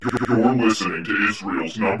You're listening to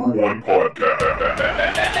Israel's #1 podcast.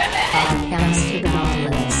 Podcast to the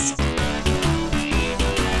Nautilus.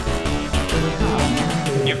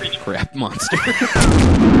 You reach crap monster.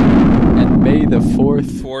 And may the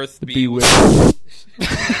fourth be with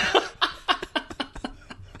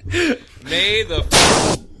May the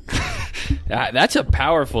That's a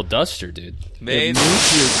powerful duster, dude. May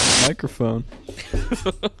Move your microphone.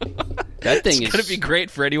 That thing It's gonna be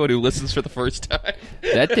great for anyone who listens for the first time.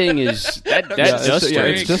 That thing is that duster.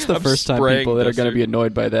 It's just the I'm first time spraying people that are going to duster. be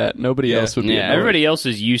annoyed by that. Nobody else would be Yeah, annoyed. everybody else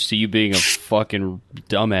is used to you being a fucking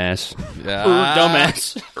dumbass.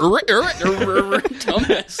 Dumbass.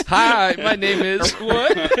 Dumbass. Hi, my name is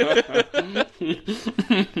what?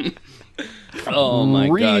 Oh my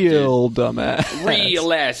god, dude. Real dumbass.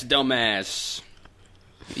 Real ass dumbass.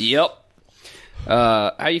 Yep.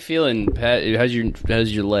 How you feeling, Pat? How's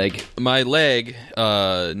your leg? My leg,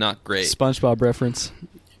 not great. SpongeBob reference.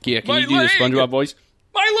 Yeah, can My you do leg! the SpongeBob voice?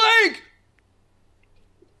 My leg.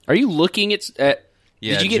 Are you looking at? Yeah,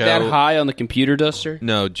 did you get Joe- that high on the computer duster?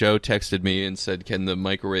 No, Joe texted me and said, "Can the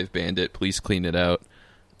microwave bandit please clean it out?"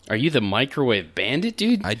 Are you the microwave bandit,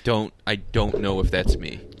 dude? I don't know if that's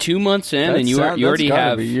me. 2 months in, and you already gotta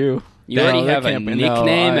have be you. you already that have a can't be-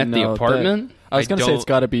 nickname at the no, apartment. I was I going to say don't- it's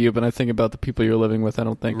got to be you, but I think about the people you're living with. I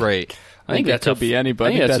don't think. Right. I think it that's could be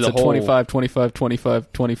anybody. I think that's the a whole- 25, 25,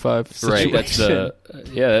 25, 25 situation. Right, That's the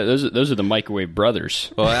those are the microwave brothers.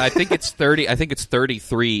 Well, I think it's 30. I think it's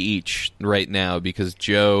 33 each right now because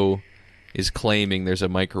Joe is claiming there's a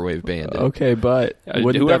microwave bandit. Okay, but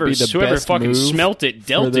wouldn't whoever that be the whoever best fucking move smelt it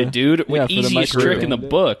dealt for the- it, dude. yeah, for the Easiest microwave trick in the bandit?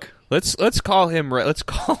 book. Let's call him. Let's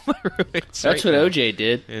call him. That's what OJ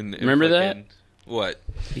did. Remember that? What?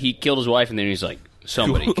 He killed his wife, and then he's like,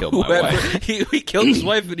 "Somebody killed my wife." He killed his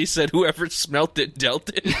wife, and he said, "Whoever smelt it dealt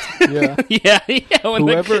it." Yeah. yeah. When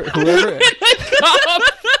whoever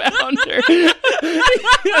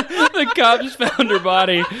the cops found her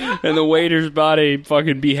body and the waiter's body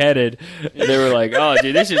fucking beheaded. And they were like, "Oh,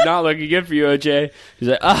 dude, this is not looking good for you, OJ." He's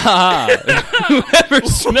like, whoever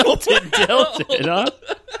smelt it dealt it, huh?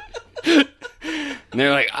 And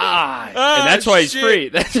they're like, and that's why he's shit. free.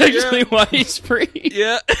 That's actually why he's free.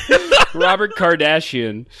 Yeah, Robert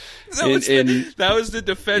Kardashian. that was the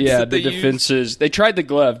defense. Yeah, that the they used. defenses. They tried the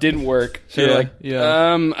glove, didn't work. So they're like,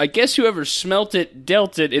 yeah. I guess whoever smelt it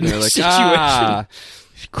dealt it in They're this like, situation.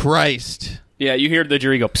 Christ. Yeah, you hear the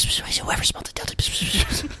jury go, "Pss, pss, whoever smelt it dealt it." Pss,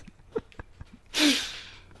 pss, pss.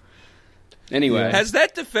 Anyway, Has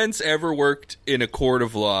that defense ever worked in a court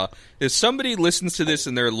of law? If somebody listens to this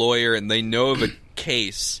and they're a lawyer and they know of a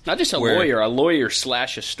case, not just a where- lawyer /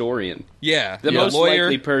 historian, yeah, the a most lawyer,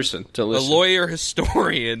 likely person to a listen. lawyer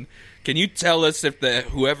historian. Can you tell us if the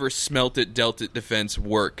whoever smelt it dealt it defense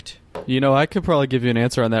worked? You know, I could probably give you an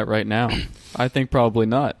answer on that right now. I think probably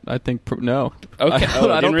not. I think no. Okay,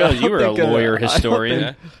 I didn't realize you were a lawyer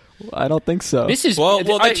historian. I don't think so. This is Well,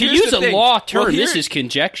 to here's use the a thing. law term. Well, This is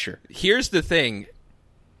conjecture. Here's the thing.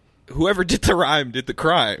 Whoever did the rhyme did the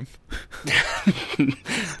crime.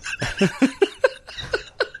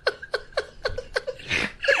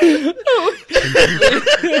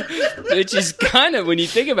 Which is kind of, when you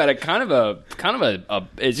think about it, it's kind of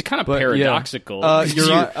But, yeah. paradoxical.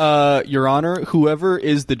 Your Honor, whoever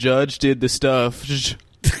is the judge did the stuff.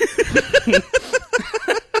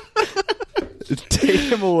 Take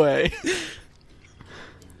him away.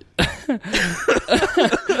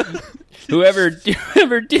 Whoever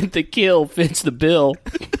did the kill fits the bill.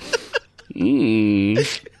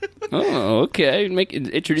 Oh, okay.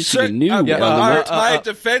 Introducing a new one. my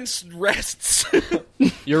defense rests.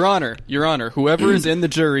 Your Honor, whoever is in the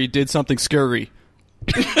jury did something scurry.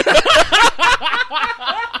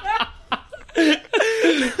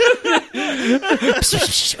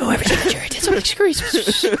 Whoever did the jury did something screwy.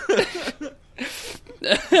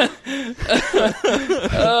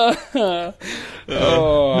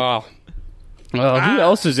 Oh. Well, who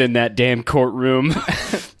else is in that damn courtroom?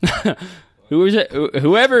 Who is it?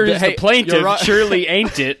 Whoever is the Hey, plaintiff you're right. surely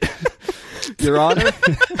ain't it. Your Honor,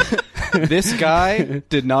 this guy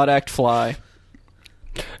did not act fly.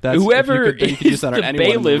 That's, Whoever you could use that on is the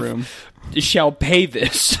anyone in the room. bailiff shall pay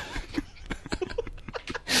this.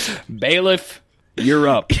 Bailiff, you're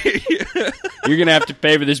up. You're going to have to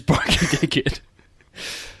pay for this parking ticket.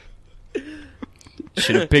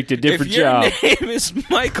 Should have picked a different if your job. name is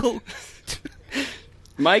Michael,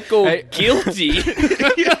 Michael, guilty.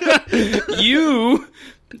 You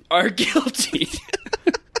are guilty.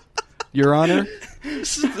 Your Honor,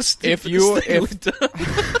 this is the stupidest if you thing we've done.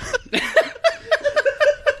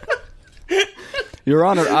 Your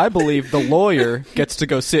Honor, I believe the lawyer gets to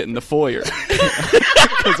go sit in the foyer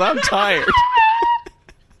because I'm tired.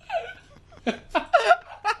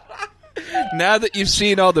 Now that you've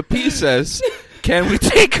seen all the pieces, can we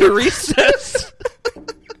take a recess?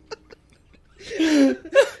 Dude,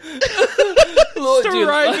 To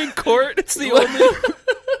rhyme in court. It's the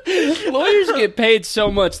only. lawyers get paid so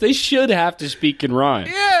much, they should have to speak in rhyme.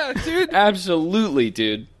 Yeah, dude. Absolutely,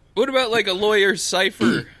 dude. What about like a lawyer's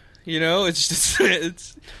cipher? You know, it's just the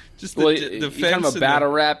Well, defense. you kind of a and battle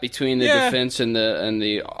rap between the Yeah. defense and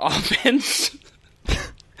the offense.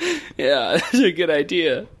 Yeah, that's a good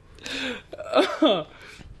idea.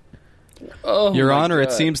 Oh, Your my Honor, it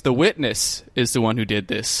God. seems the witness is the one who did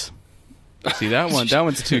this. See, that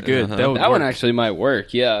one's too good. Uh-huh. That would That one work. actually might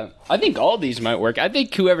work, yeah. I think all these might work. I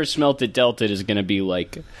think whoever smelt it, dealt it is going to be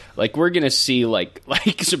like we're going to see like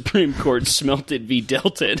Supreme Court smelt it v.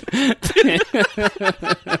 dealt it.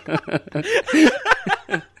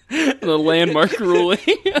 The landmark ruling.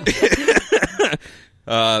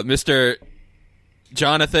 Mr.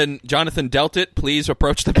 Jonathan Deltit, please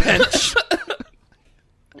approach the bench.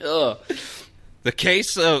 Ugh. The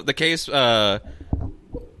case,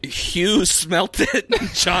 Hugh smelt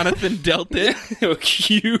it. Jonathan dealt it.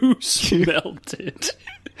 Hugh smelt it.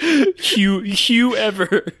 Hugh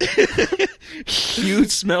ever. Hugh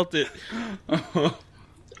smelt it.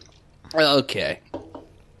 Okay.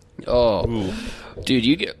 Oh,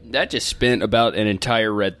 dude, that just spent about an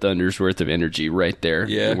entire Red Thunder's worth of energy right there.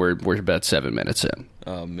 Yeah. we're about 7 minutes in.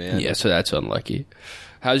 Oh man. Yeah, so that's unlucky.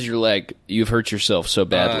 How's your leg? You've hurt yourself so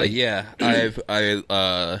badly. Yeah, I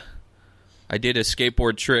did a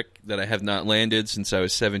skateboard trick that I have not landed since I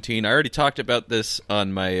was 17. I already talked about this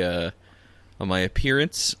on my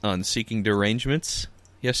appearance on Seeking Derangements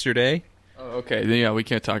yesterday. Oh, okay, then, yeah, we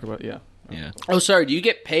can't talk about Yeah. Oh, sorry. Do you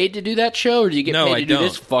get paid to do that show, or do you get No, paid I to do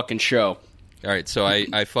this don't. fucking show? All right, so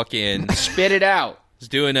I fucking Spit it out. was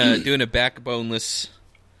doing a backboneless.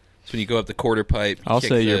 It's when you go up the quarter pipe. I'll kick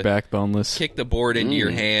say the, you're backboneless. Kick the board into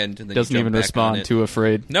your hand, and then Doesn't you jump even back on respond. it. Too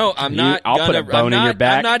afraid. No, I'm not. I'll put gonna, a bone I'm in your not-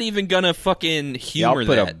 back. I'm not even gonna fucking Yeah, I'll humor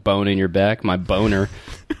put a that. bone in your back. My boner.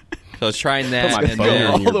 So I was trying that, my and bone then in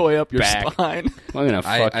all your the way up your back. spine. I'm gonna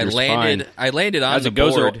fuck I your landed. spine. I landed on As the it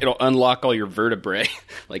goes, board. it'll unlock all your vertebrae.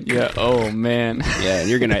 Like Yeah. Oh man. yeah, and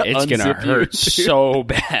it's gonna Unzip you, hurt dude. so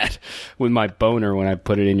bad with my boner when I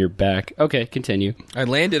put it in your back. Okay, continue. I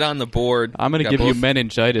landed on the board. I'm gonna got give you both-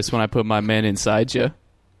 meningitis when I put my men inside you.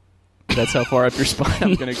 That's how far up your spine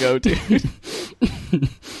I'm gonna go, dude.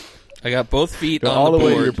 I got both feet Go on all the way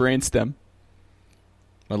to board. your brainstem.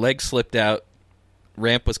 My leg slipped out.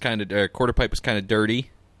 Ramp was quarter pipe was kind of dirty.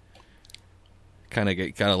 Kind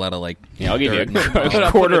of got a lot of like. Yeah, I'll give you dirt in my mouth.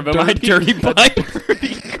 a quarter of my dirty pipe.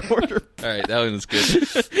 All right, that one was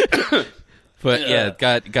good. But yeah,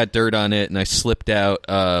 got dirt on it, and I slipped out.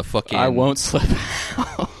 Fucking. I won't slip.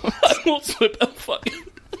 I won't slip up fucking.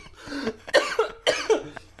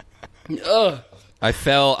 Ugh. I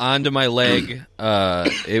fell onto my leg.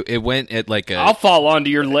 It went at like a. I'll fall onto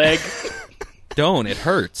your leg. Don't. It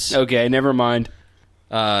hurts. Okay, never mind.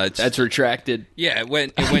 It's- That's retracted. yeah. It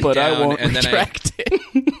went But down, I won't and then retract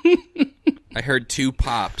it. I heard two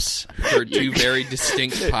pops. Heard two very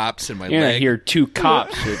distinct pops in my You're gonna leg. hear two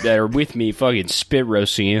cops that are with me fucking spit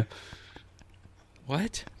roasting you.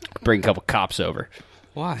 What? Bring a couple cops over.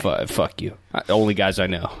 Why? Fuck you. Only guys I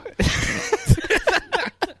know.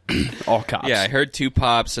 All cops. Yeah, I heard two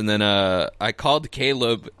pops, and then I called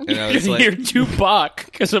Caleb, and I You're was gonna like, hear Tupac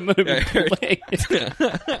because I'm gonna be I heard- playing.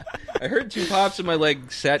 I heard two pops in my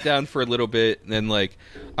leg, sat down for a little bit, and then like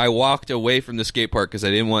I walked away from the skate park because I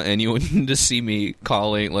didn't want anyone to see me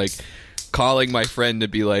calling my friend to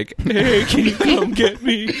be like, "Hey, can you come get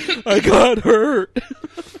me? I got hurt."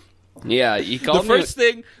 Yeah, you The called first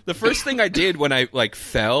thing I did when I like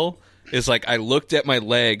fell is like I looked at my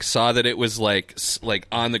leg, saw that it was like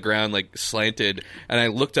on the ground, like slanted, and I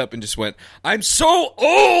looked up and just went, "I'm so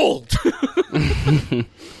old."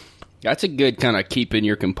 That's a good kind of keeping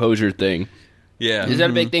your composure thing. Yeah, Is that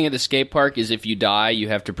a big thing at the skate park? Is if you die, you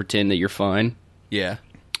have to pretend that you're fine? yeah.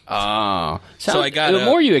 Ah. So I got the up-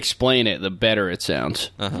 more you explain it, the better it sounds.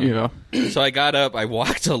 You know. So I got up, I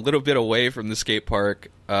walked a little bit away from the skate park,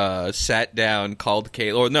 sat down, called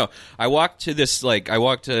Kayla. Or no, I walked to this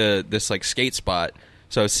skate spot.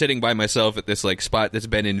 So I was sitting by myself at this like spot that's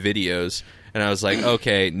been in videos, and I was like,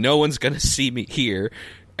 okay, no one's gonna see me here.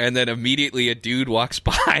 And then immediately a dude walks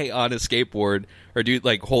by on a skateboard, or dude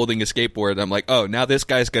like holding a skateboard. And I'm like, oh, now this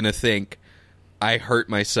guy's gonna think I hurt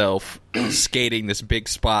myself skating this big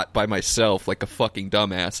spot by myself like a fucking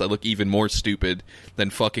dumbass. I look even more stupid than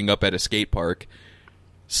fucking up at a skate park.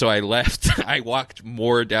 So I left. I walked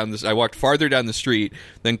farther down the street,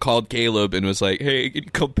 then called Caleb and was like, "Hey, can you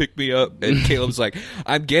come pick me up?" And Caleb's like,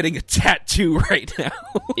 "I'm getting a tattoo right now."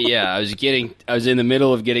 Yeah, I was in the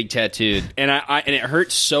middle of getting tattooed, and and it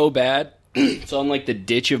hurt so bad. It's on like the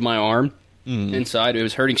ditch of my arm inside. It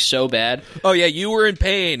was hurting so bad. Oh yeah, you were in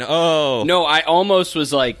pain. Oh No, I almost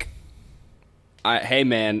was like, "Hey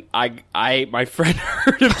man, my friend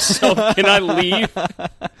hurt himself. Can I leave?"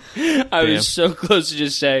 I was so close to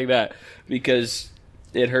just saying that because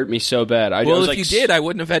it hurt me so bad. I well, was if like, you did, I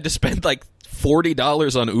wouldn't have had to spend like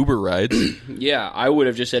 $40 on Uber rides. yeah, I would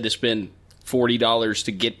have just had to spend $40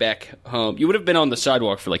 to get back home. You would have been on the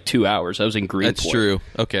sidewalk for like 2 hours. I was in Greenport. That's true.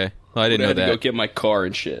 Okay, well, I didn't know had that. to go get my car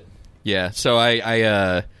and shit. Yeah, so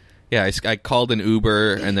I called an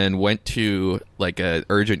Uber and then went to like a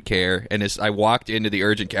urgent care, and as I walked into the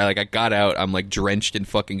urgent care, like I got out, I'm like drenched in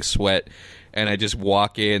fucking sweat, and I just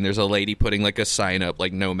walk in. There's a lady putting like a sign up,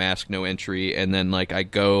 like no mask, no entry, and then like I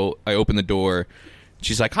open the door.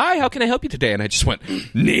 She's like, "Hi, how can I help you today?" And I just went,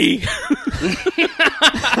 "Knee."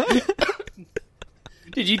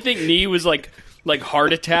 Did you think knee was like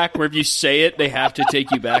heart attack, where if you say it, they have to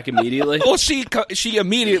take you back immediately? Well, she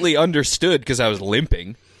immediately understood because I was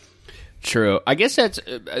limping. True. I guess that's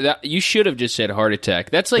you should have just said heart attack.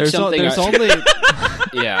 That's like There's something. only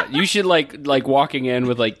Yeah, you should like walking in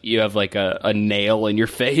with like you have like a nail in your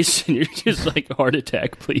face and you're just like heart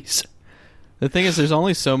attack, please. the thing is, there's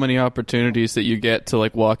only so many opportunities that you get to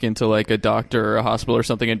like walk into like a doctor or a hospital or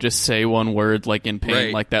something and just say one word like in pain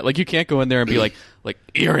Right. like that. Like you can't go in there and be like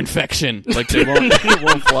ear infection. Like they won't it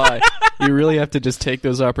won't fly. You really have to just take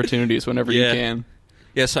those opportunities whenever you Yeah. can.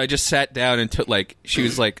 Yeah, so I just sat down and took like she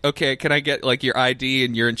was like, "Okay, can I get like your ID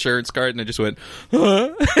and your insurance card?" And I just went, "Huh?"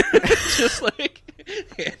 Just like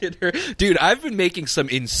handed her. Dude, I've been making some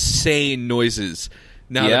insane noises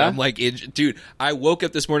now that Yeah? I'm like, dude. I woke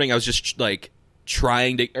up this morning. I was just like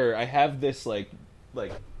trying to, or I have this like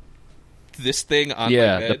this thing on my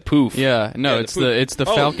Yeah, bed. the poof. Yeah, no, Yeah, the it's the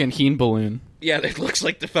poop. Oh. Falcon Heen balloon. Yeah, it looks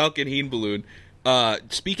like the Falcon Heen balloon.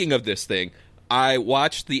 Speaking of this thing, I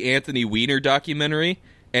watched the Anthony Weiner documentary,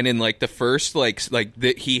 and in like the first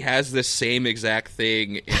he has this same exact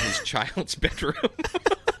thing in his child's bedroom.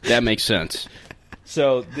 That makes sense.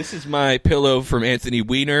 So this is my pillow from Anthony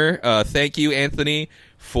Weiner. Thank you, Anthony,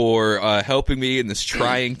 for helping me in this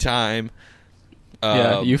trying time.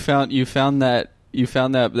 Yeah, you found that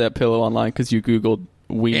pillow online because you Googled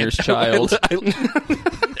Wiener's child.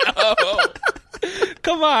 No.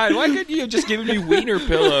 Come on, why couldn't you have just given me Wiener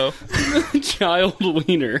pillow? Child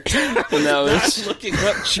wiener. And that I was was looking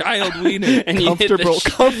up child Wiener. and you hit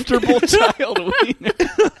comfortable child Wiener.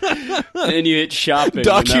 and you hit shopping. and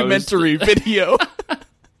that was- Documentary video.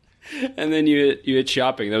 And then you hit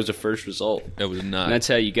shopping. That was the first result. That was not. And that's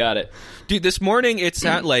how you got it. Dude, this morning it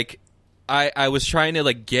sounded like I was trying to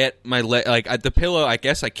like get my leg the pillow. I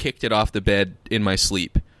guess I kicked it off the bed in my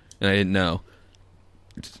sleep, and I didn't know.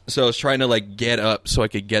 So I was trying to like get up so I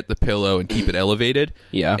could get the pillow and keep it elevated.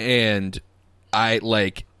 Yeah. And I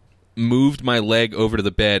like moved my leg over to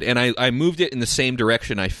the bed, and I moved it in the same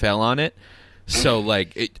direction I fell on it. So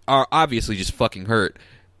like it obviously just fucking hurt.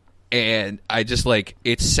 And I just like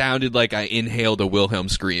it sounded like I inhaled a Wilhelm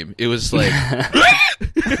scream. It was like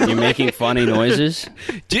You're making funny noises?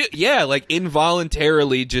 Dude, yeah, like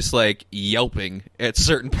involuntarily just like yelping at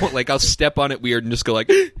certain point. Like I'll step on it weird and just go like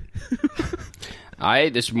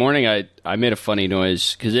This morning I made a funny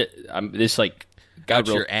noise because this like got Out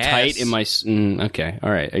real your ass. tight in my. Okay, all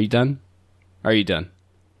right. Are you done? Are you done?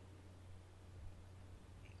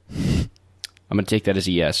 I'm gonna take that as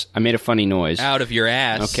a yes. I made a funny noise. out of your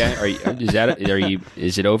ass. Okay. Is that? Are you?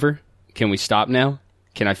 Is it over? Can we stop now?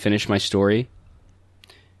 Can I finish my story?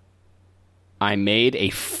 I made a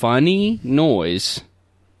funny noise.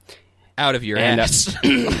 Out of your And ass.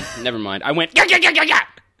 never mind. I went. Gah, gah, gah, gah,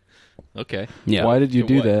 gah. Okay. Yeah. Why did you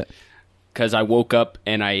do what? that? Because I woke up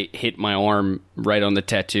and I hit my arm right on the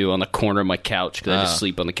tattoo on the corner of my couch because I just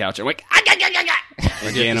sleep on the couch. I went, ah, gah, gah, gah, gah.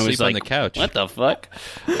 Again, I was sleep on like, the couch? what the fuck?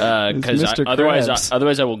 Because Mr. otherwise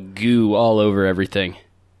Krabs. I will goo all over everything.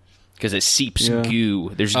 Because it seeps Yeah.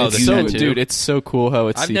 goo. There's Oh, goo the So, tattoo. dude, it's so cool how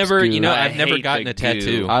it I've seeps never, goo. I've never hate gotten the a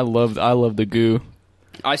tattoo. goo. I love the goo.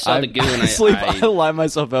 I saw the goo and I lie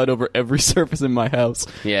myself out over every surface in my house.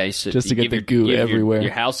 yeah, you should, Just to you get give the your- goo give your- everywhere.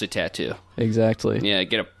 Your house a tattoo. Exactly. Yeah,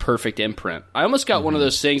 get a perfect imprint. I almost got one of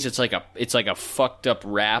those things. It's like a fucked up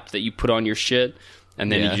wrap that you put on your shit,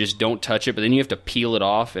 and then Yeah. you just don't touch it. But then you have to peel it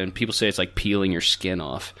off, and people say it's like peeling your skin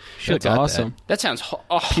off. That's awesome. That sounds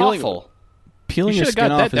Peeling- awful. Peeling You your should've skin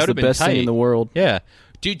got that. off That is the would've been best thing tight. in the world. Yeah.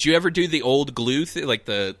 Dude, you ever do the old glue thing, like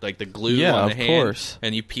the glue Yeah, on the of hand, course.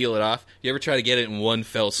 and you peel it off? You ever try to get it in one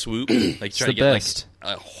fell swoop? Like try the to get best.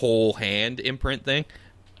 like a whole hand imprint thing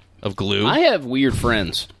of glue? I have weird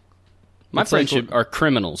friends. My It's like- friends are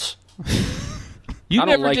criminals. You I don't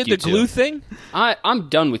never like did you the glue two. thing? I'm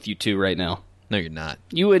done with you two right now. No, you're not.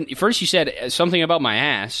 First you said something about my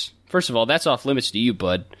ass. First of all, that's off limits to you,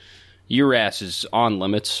 bud. Your ass is on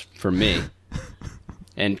limits for me.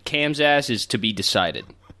 And Cam's ass is to be decided.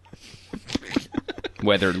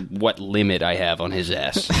 What limit I have on his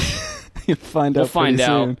ass. You'll find We'll out find pretty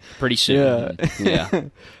out soon. pretty soon. Yeah.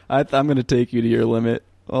 I'm going to take you to your limit.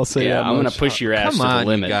 I'll say Yeah, that I'm going much. to push your ass Come to on, the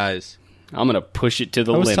limit. you guys. I'm going to push it to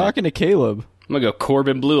the I was limit. talking to Caleb. I'm going to go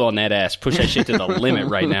Corbin Blue on that ass. Push that shit to the limit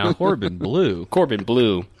right now. Corbin Blue. Corbin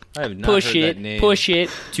Blue. I have not Push heard it, that name. push it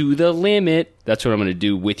to the limit. That's what I'm going to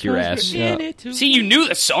do with your ass. See, you knew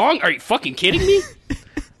the song? Are you fucking kidding me?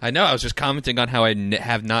 I know. I was just commenting on how I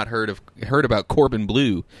have not heard about Corbin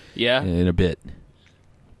Blue Yeah. in a bit.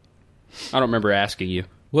 I don't remember asking you.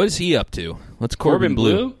 What is he up to? What's Corbin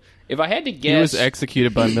Blue? If I had to guess, He was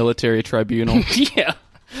executed by military tribunal. yeah.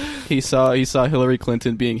 He saw Hillary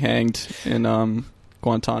Clinton being hanged in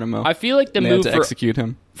Guantanamo. I feel like the and they had move to execute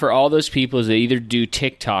him. for all those people is they either do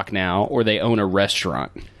TikTok now or they own a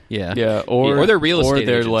restaurant. Yeah. Yeah, or they're real estate or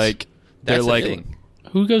they're agents. like That's they're the like thing.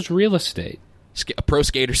 Who goes real estate? Pro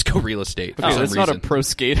skaters go real estate. For Okay, some that's not a reason. pro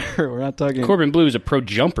skater. We're not talking. Corbin Blue is a pro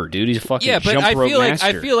jumper, dude. He's a fucking Yeah, but jump I rope feel like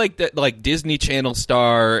master. that like Disney Channel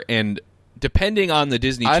star and depending on the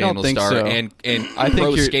Disney I don't Channel think star so. and I think pro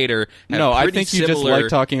you're- skater. Have No, I pretty think you just similar- like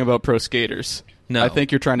talking about pro skaters. No. I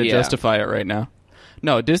think you're trying to Yeah. justify it right now.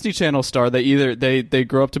 No, Disney Channel star. They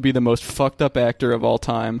grow up to be the most fucked up actor of all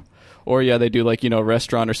time, or they do like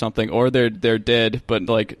restaurant or something, or they're dead, but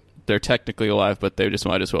like they're technically alive, but they just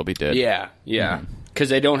might as well be dead. yeah, because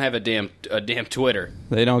they don't have a damn Twitter.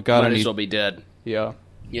 They don't got Might any. as well be dead. Yeah.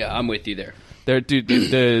 Yeah, I'm with you there. Dude,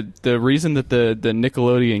 the reason that the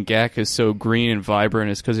Nickelodeon GAC is so green and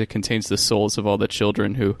vibrant is because it contains the souls of all the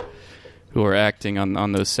children who are acting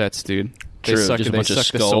on those sets, dude. They True, suck, just a they bunch of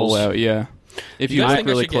suck the soul skulls. out. Yeah, if Do you you guys look think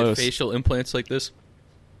I really should close, get facial implants like this?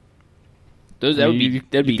 That would be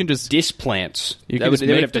you can just- displants. you That can would- just they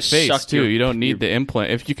would make have the to face suck too. your- You don't need the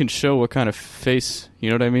implant. If you can show what kind of face, you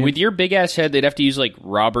know what I mean. With your big ass head, they'd have to use like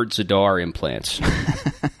Robert Zadar implants.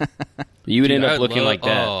 You would Dude, end up I'd looking love- like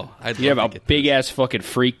that. oh, I'd you have love a to get big ass fucking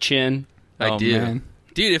freak chin. I Oh, do, man.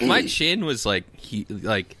 dude. If my chin was like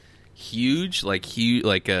huge, like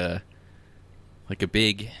a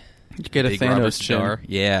big You get a big Robert Thanos chin. Star,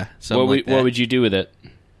 yeah. Something What like that. would you do with it?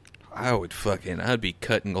 I'd be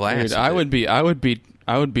cutting glass. Dude, I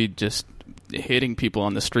would be just hitting people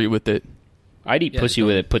on the street with it. I'd eat pussy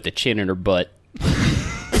with it. Put the chin in her butt.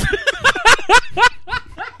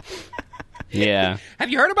 Yeah. Have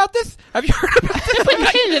you heard about this? I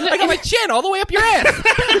got my chin all the way up your ass.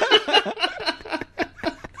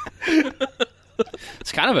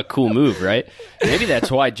 It's kind of a cool move, right? Maybe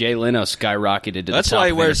that's why Jay Leno skyrocketed to the That's top why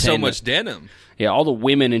he of wears so entertainment. much denim. Yeah, all the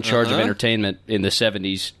women in charge of Uh-huh. entertainment in the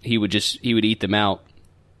 70s, he would eat them out,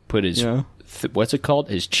 put his Yeah. what's it called?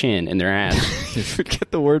 His chin in their ass. Forget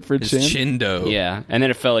the word for His chin. chindo. Yeah, and then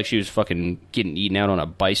it felt like she was fucking getting eaten out on a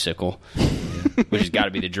bicycle, which has got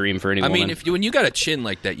to be the dream for any I woman. mean, when you got a chin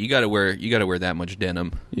like that, you gotta wear that much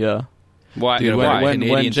denim. Yeah. why? Dude, why? when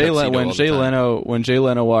Canadian Jay tuxedo all the when Jay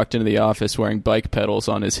Leno walked into the office wearing bike pedals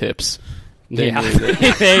on his hips, they Yeah. knew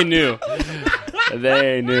that- they knew.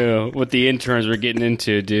 They knew what the interns were getting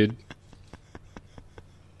into, dude.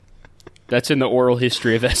 That's in the oral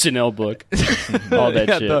history of SNL book. All that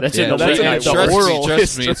Yeah, shit. the- That's yeah, in the that's late in night the book. oral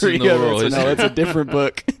trust me, it's in the oral No, history. it's a different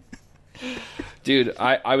book. Dude,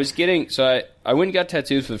 I was getting... So I went and got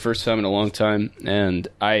tattooed for the first time in a long time, and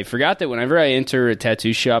I forgot that whenever I enter a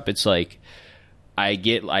tattoo shop, it's like... I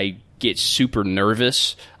get super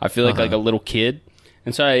nervous. I feel like a little kid.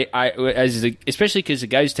 And so especially because the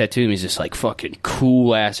guy who's tattooed me is this like fucking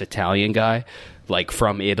cool ass Italian guy, like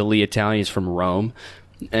from Italy. Italian, he's from Rome,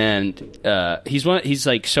 and he's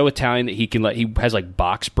like so Italian that he has like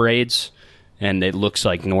box braids, and it looks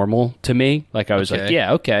like normal to me. Like I was like, Okay.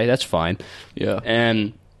 yeah, okay, that's fine. Yeah.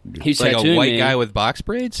 And he's Like a tattooing white me. guy with box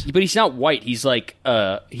braids. But he's not white. He's like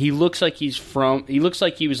he looks like he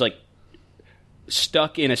was like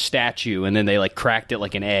stuck in a statue, and then they like cracked it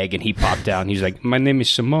like an egg, and he popped out. And he's like, "My name is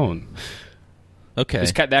Simone." Okay.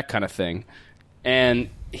 It's that kind of thing. And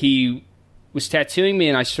he was tattooing me,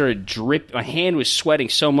 and I started my hand was sweating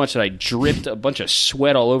so much that I dripped a bunch of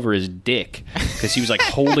sweat all over his dick because he was like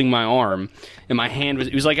holding my arm, and my hand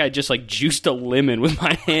it was like I just like juiced a lemon with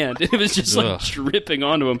my hand. It was just like dripping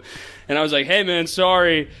onto him, and I was like, "Hey man,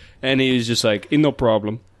 sorry," and he was just like, "No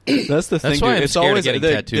problem." That's the thing. That's why dude. I'm It's scared of always getting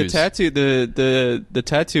the tattoos. the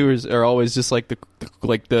tattooers are always just like the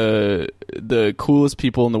coolest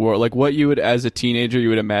people in the world. Like what you would as a teenager you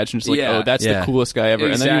would imagine, just like, Yeah. oh, that's Yeah. the coolest guy ever.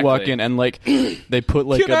 And then you walk Exactly. in and like they put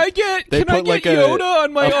like Can I get Yoda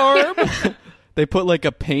on my arm? they put like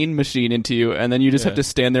a pain machine into you, and then you just have to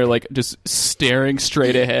stand there like just staring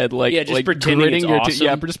straight ahead, like Yeah, just like pretending gritting it's your awesome.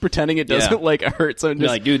 yeah, but just pretending it doesn't like hurt. So You're just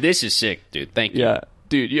like, dude, this is sick, dude. Thank you. yeah,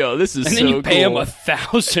 dude, yo, this is And so then you pay cool. him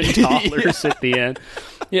 $1,000 at the end.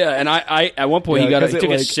 Yeah, and I at one point Yeah, he 'cause it, took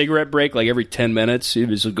a like- cigarette break like every 10 minutes. He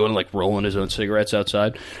was going like rolling his own cigarettes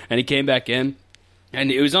outside, and he came back in, and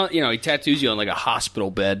it was on. He tattoos you on like a hospital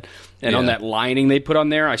bed, and on Yeah. that lining they put on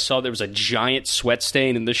there, I saw there was a giant sweat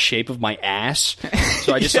stain in the shape of my ass.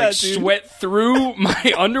 So I just Yeah, like dude. sweat through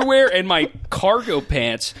my underwear and my cargo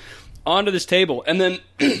pants onto this table, and then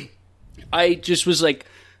I just was like.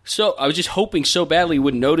 So I was just hoping so badly he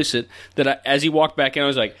wouldn't notice it that as he walked back in, I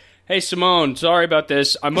was like, "Hey, Simone, sorry about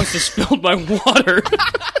this. I must have spilled my water."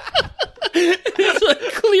 It's like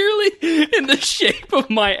clearly in the shape of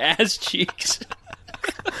my ass cheeks.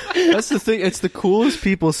 That's the thing. It's the coolest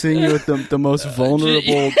people seeing you at the most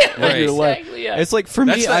vulnerable of Right. your life. Exactly, yeah. It's like for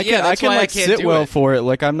me, That's I can that's why I like can't sit do well it. for it.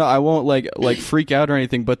 Like I won't like freak out or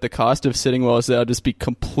anything. But the cost of sitting well is that I'll just be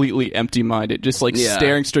completely empty-minded, just like Yeah.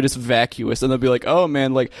 staring straight, just vacuous, and they'll be like, "Oh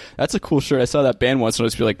man, like that's a cool shirt. I saw that band once," and I'll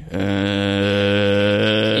just be like,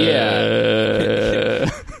 Yeah.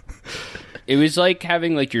 It was like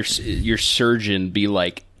having like your surgeon be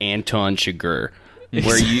like Anton Chigurh,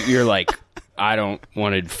 where you're like, I don't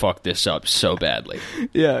want to fuck this up so badly.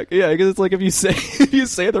 yeah, because it's like if you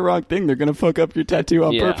say the wrong thing, they're gonna fuck up your tattoo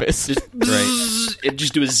on Yeah. purpose. Just,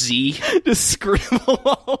 just do a Z. Just scribble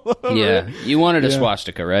all over. Yeah, you wanted a Yeah.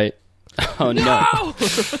 swastika, right? Oh no,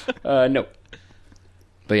 no.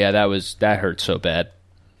 But yeah, that hurt so bad.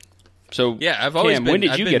 So Yeah, I've always Cam, been- when did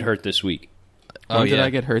I've you been- get hurt this week? When did yeah. I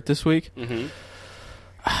get hurt this week? Mm-hmm.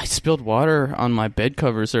 I spilled water on my bed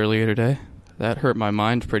covers earlier today. That hurt my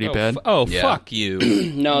mind pretty bad. Yeah. Fuck you.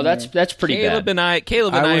 No, that's pretty Caleb bad. and I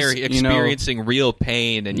I was, are experiencing real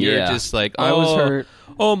pain, and you're Yeah. just like, oh, I was hurt.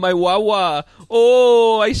 Oh, my wawa.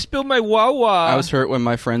 Oh, I spilled my wawa. I was hurt when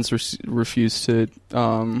my friends refused to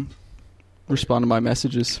respond to my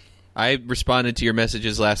messages. I responded to your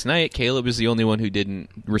messages last night. Caleb is the only one who didn't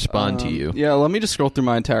respond to you. Yeah, let me just scroll through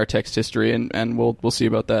my entire text history, and we'll see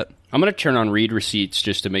about that. I'm gonna turn on read receipts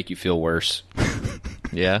just to make you feel worse.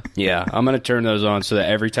 Yeah. Yeah, I'm gonna turn those on so that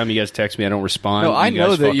every time you guys text me, I don't respond. No, I You know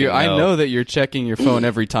guys that fucking I know that you're checking your phone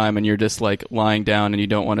every time, and you're just like lying down, and you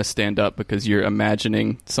don't want to stand up because you're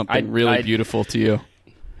imagining something really I- beautiful to you.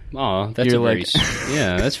 Oh, that's You're a very like-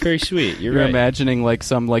 yeah, that's very sweet. You're You're right. imagining like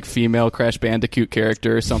some like female Crash Bandicoot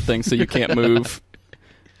character or something, so you can't move.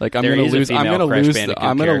 Like I'm There gonna is a lose. I'm female gonna Crash lose. Bandicoot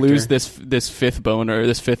I'm gonna lose character. this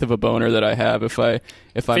fifth of a boner that I have if I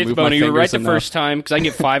Fifth move boner, my you were right fingers the enough. first time because I can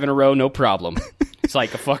get 5 in a row, no problem. It's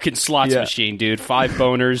like a fucking slots Yeah. machine, dude. 5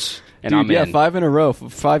 boners, and Dude, I'm yeah, in. 5 in a row,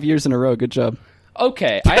 5 years in a row. Good job.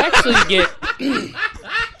 Okay, I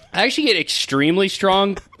actually get extremely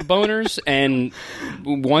strong boners, and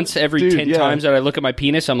once every Dude, 10 yeah. times that I look at my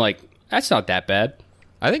penis, I'm like, that's not that bad.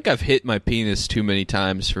 I think I've hit my penis too many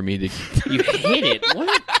times for me to. You hit it.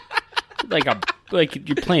 What? Like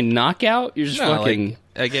you're playing knockout? You're just No, fucking. like,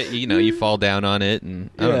 I get you fall down on it, and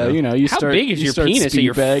I don't Yeah, know. you know, you How start. big is you your start penis that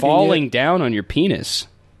you're speedbagging falling it. down on your penis?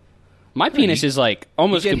 My penis is like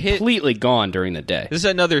almost You get hit- completely gone during the day. This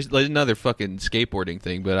is another fucking skateboarding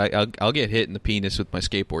thing, but I'll get hit in the penis with my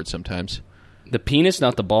skateboard sometimes. The penis,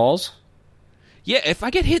 not the balls. Yeah, if I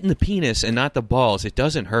get hit in the penis and not the balls, it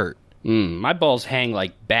doesn't hurt. My balls hang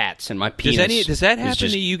like bats, and my penis. Does that is happen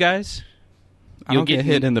just- to you guys? I don't get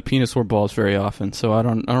hit in the penis or balls very often, so I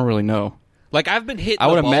don't really know. Like I've been hit. In I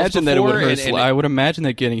would the balls imagine that it would before, hurt. and I would imagine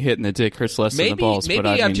that getting hit in the dick hurts less than the balls. Maybe but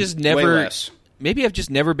I I've mean, just Way never. less. Maybe I've just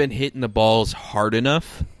never been hit in the balls hard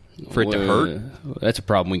enough for it to hurt. That's a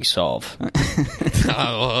problem we can solve.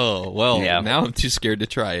 Oh, well, Yeah. now I'm too scared to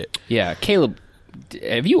try it. Yeah, Caleb,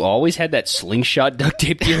 have you always had that slingshot duct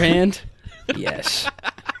taped to your hand? Yes,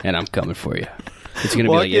 and I'm coming for you. It's gonna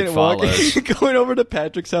be like It Follows. Going over to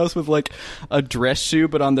Patrick's house with like a dress shoe,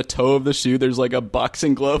 but on the toe of the shoe there's like a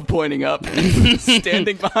boxing glove pointing up.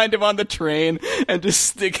 Standing behind him on the train and just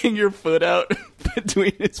sticking your foot out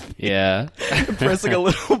between his feet, Yeah. pressing a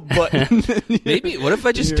little button. Maybe. What if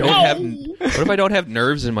I just don't have? What if I don't have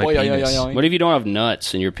nerves in my penis? What if you don't have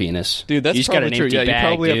nuts in your penis? Dude, that's you just got probably an true. empty Yeah, bag, you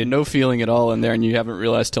probably dude. have no feeling at all in there, and you haven't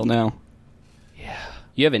realized till now.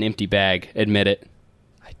 You have an empty bag. Admit it.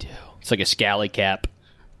 I do. It's like a scally cap.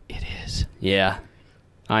 It is. Yeah.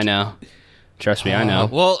 I know. Trust me, I know.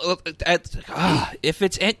 Well, if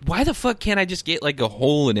it's why the fuck can't I just get like a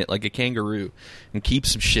hole in it like a kangaroo and keep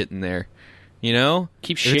some shit in there? You know,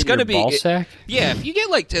 Keep If shit it's in your gonna be, ball sack? Yeah, if you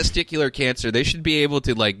get like testicular cancer, they should be able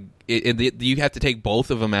to like. You have to take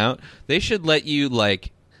both of them out. They should let you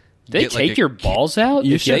like. They get, like, take your balls out?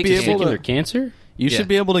 You if should have be able to- testicular cancer? You Yeah. should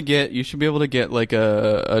be able to get. You should be able to get like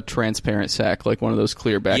a transparent sack, like one of those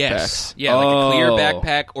clear backpacks. Yes, yeah, like a clear Oh.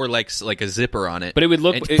 backpack or like a zipper on it. But it would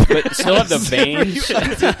look, And- but still have the veins.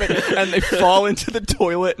 And they fall into the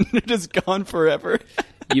toilet and they're just gone forever.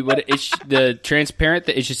 You would the transparent.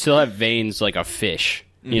 It should still have veins like a fish.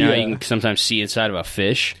 You know, Yeah. you can sometimes see inside of a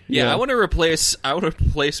fish. yeah, I want to replace.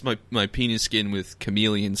 my penis skin with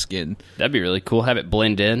chameleon skin. That'd be really cool. Have it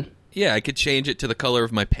blend in. Yeah, I could change it to the color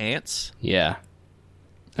of my pants. Yeah,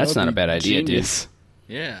 that's That would not a be bad idea, genius.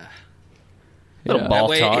 Yeah. dude. Little Yeah. ball That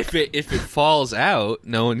way, talk. if it falls out,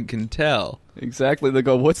 no one can tell. Exactly. They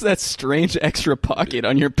go, "What's that strange extra pocket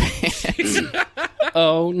on your pants?"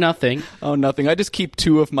 Oh, nothing. Oh, nothing. I just keep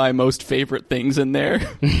two of my most favorite things in there.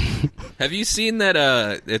 Have you seen that?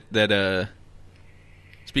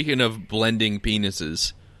 Speaking of blending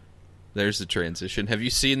penises, there's the transition. Have you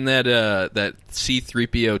seen that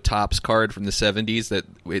C-3PO Topps card from the 70s that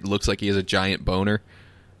it looks like he has a giant boner?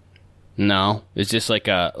 No, it's just like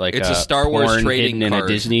It's a Star Wars porn trading hidden in card. a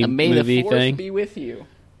Disney movie thing. with you.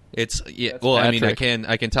 It's That's well, I mean, Patrick.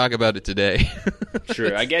 I can talk about it today.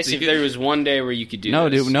 True. I guess if there was one day where you could do No,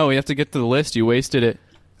 this. dude. No, we have to get to the list. You wasted it.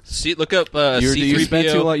 See, look up You C-3PO. spent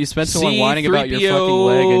too long. You spent too long whining about your C-3PO fucking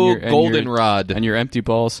leg and your goldenrod. and your empty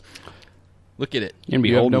balls. Look at it. You're gonna be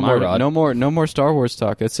You have holding no my more, rod. no more Star Wars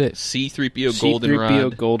talk. That's it. C-3PO C-3PO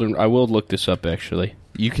goldenrod. golden. I will look this up actually.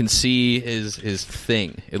 You can see his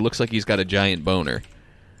thing. It looks like he's got a giant boner.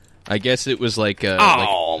 I guess it was like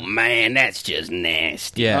Oh man, that's just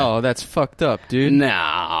nasty. yeah. Oh, that's fucked up, dude.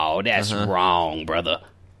 No, that's wrong, brother.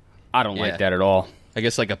 I don't Yeah. like that at all. I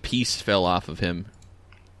guess like a piece fell off of him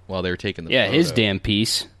while they were taking the Yeah, photo. his damn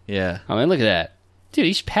piece. Yeah. I mean, look at that, dude.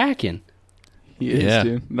 He's packing. He is, Yeah.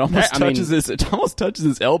 dude. It almost I mean- touches his. It almost touches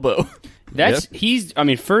his elbow. That's he's. I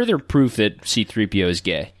mean, further proof that C-3PO is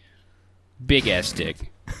gay. Big ass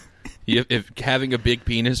dick. If having a big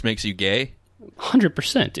penis makes you gay,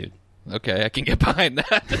 100%, dude. okay, I can get behind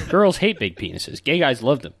that. Girls hate big penises. Gay guys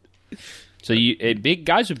love them. So big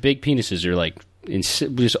guys with big penises are like,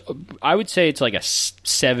 I would say it's like a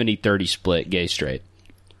 70-30 split, gay straight.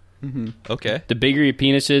 Okay. The bigger your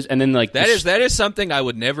penis is, and then like That is something I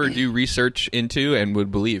would never do research into and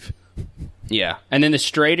would believe. yeah, and then the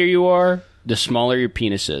straighter you are, the smaller your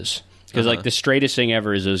penis is. Because like the straightest thing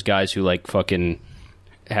ever is those guys who like fucking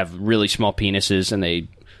have really small penises and they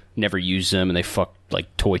never use them and they fuck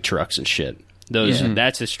like toy trucks and shit.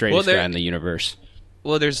 That's the straightest Well, guy in the universe.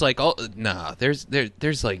 Well, there's like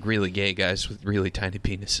there's like really gay guys with really tiny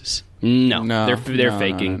penises. No, No, they're no,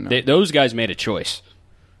 faking. no. Those guys made a choice.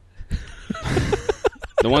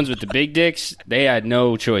 The ones with the big dicks, they had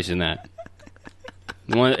no choice in that.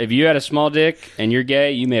 If you had a small dick and you're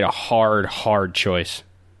gay, you made a hard choice.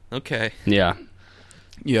 Okay. Yeah.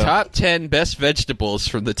 Yeah, Top 10 best vegetables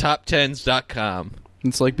from the top10s.com.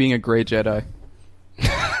 it's like being a gray Jedi.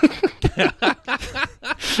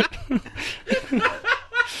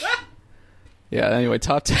 Yeah. Anyway,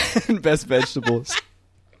 top 10 best vegetables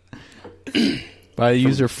by the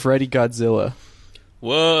user Freddy Godzilla.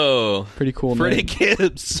 Whoa. Pretty cool Freddie name.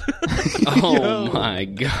 Gibbs. Oh my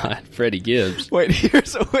God, Freddie Gibbs. Wait,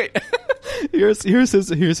 here's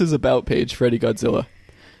his about page. Freddy Godzilla.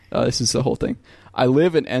 This is the whole thing. I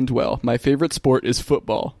live in Endwell. My favorite sport is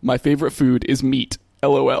football. My favorite food is meat.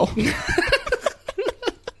 LOL.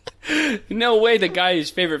 No way, the guy whose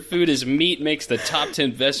favorite food is meat makes the top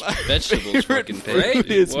 10 best vegetables fucking page.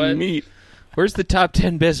 Food is What? meat. Where's the top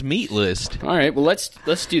 10 best meat list? All right, well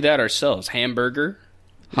let's do that ourselves. Hamburger,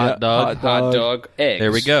 Hot dog. hot dog, eggs.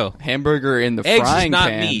 There we go. Hamburger in the Eggs frying is not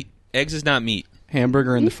pan. meat. Eggs is not meat.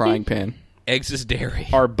 Hamburger in the frying pan. Eggs is dairy.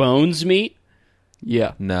 Are bones meat?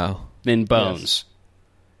 Yeah. No. Then bones.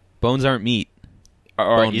 Bones aren't meat.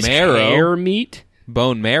 Or Bone is marrow. hair meat?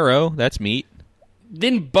 Bone marrow, that's meat.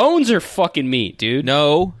 Then bones are fucking meat, dude.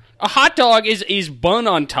 No. A hot dog is bun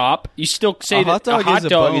on top. You still say A that hot dog, a hot is,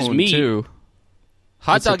 dog a is bone, meat. too.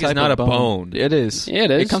 Hot It's a dog is type not a of bone. It is. Yeah,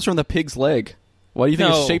 it is. It comes from the pig's leg. Why do you think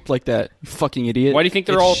No. it's shaped like that? You fucking idiot. Why do you think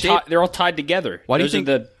they're It's all shaped- they're all tied together? Why do you those think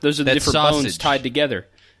are those are the that's different bones sausage? tied together?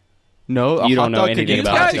 No, a You hot don't know dog could anything be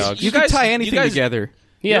about tied- hot dogs. You can tie you anything guys- together.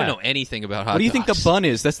 You Yeah. don't know anything about hot What do you think the dogs. bun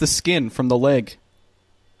is? That's the skin from the leg.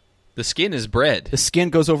 The skin is bread. The skin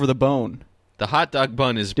goes over the bone. The hot dog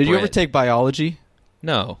bun is Did bread. you ever take biology?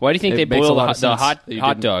 No. Why do you think It they makes a boil lot of the sense hot that you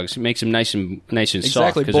hot didn't. dogs? It makes them nice and soft.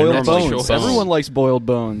 Exactly, 'cause they're boiled normally bones. bones. Everyone likes boiled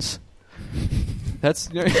bones. That's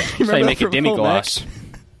you That's how remember you that make a from home demi-glace. ec?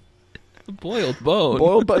 Boiled bone.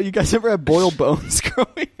 Boiled bone. You guys ever had boiled bones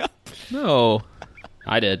growing up? No.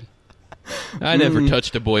 I did. I never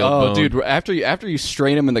touched a boiled Oh, bone. dude! After you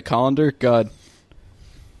strain them in the colander, God,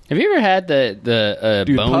 Have you ever had the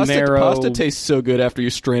dude, bone marrow? pasta tastes so good after you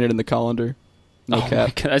strain it in the colander. No Oh my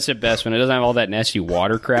cap. God, that's the best when it doesn't have all that nasty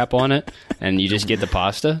water crap on it, and you just get the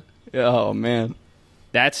pasta. Oh man,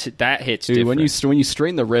 That hits dude! different. When you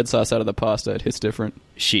strain the red sauce out of the pasta, it hits different.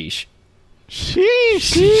 Sheesh.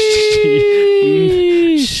 Sheesh.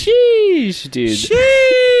 Sheesh, dude.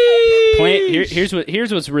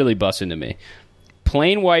 Here's what's really busting to me: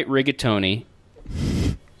 plain white rigatoni,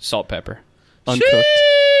 salt, pepper, Uncooked.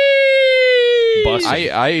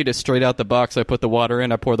 busting. I eat it straight out the box. I put the water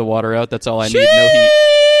in. I pour the water out. That's all I need. No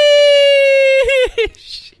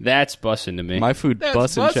heat. That's busting to me. My food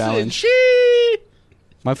bussin' challenge.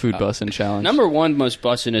 My food bussin' challenge. Number one most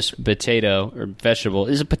bustin'est potato or vegetable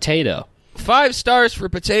is a potato. 5 stars for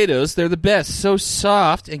potatoes. They're the best. So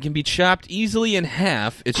soft and can be chopped easily in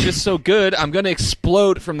half. It's just so good. I'm going to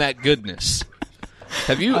explode from that goodness.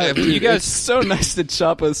 Have you It's guys so nice to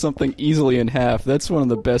chop something easily in half. That's one of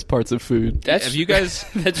the best parts of food. That's have you guys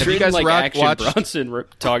that's have you written guys like Action watched Bronson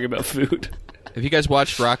talking about food. Have you guys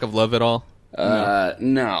watched Rock of Love at all?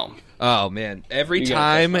 No. Oh man, every You gotta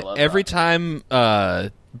time test my love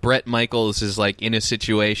rock. Brett Michaels is like in a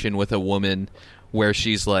situation with a woman where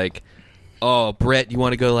she's like, "Oh, Brett, you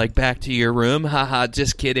want to go like back to your room? Haha,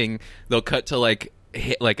 just kidding." They'll cut to like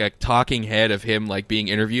a talking head of him like being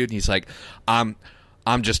interviewed, and he's like, I'm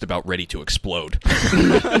just about ready to explode."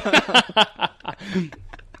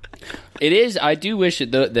 It is. I do wish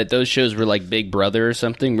that those shows were like Big Brother or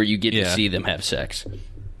something, where you get to Yeah. see them have sex.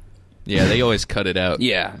 Yeah, they always cut it out.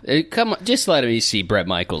 Yeah, come on, just let me see Brett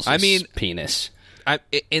Michaels' I mean- penis.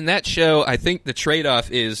 In that show, I think the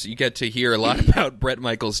trade-off is you get to hear a lot about Brett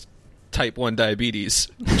Michaels' type 1 diabetes.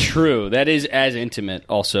 True, that is as intimate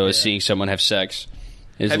also as seeing someone have sex.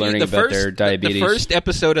 Is Have you- learning the about first- their diabetes. The first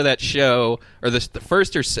episode of that show, or the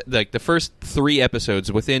first 3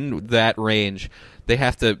 episodes within that range, they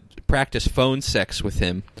have to practice phone sex with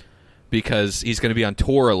him because he's going to be on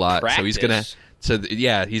tour a lot. So he's gonna. Practice? So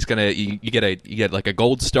he's gonna. You get like a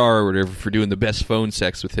gold star or whatever for doing the best phone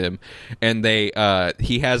sex with him, and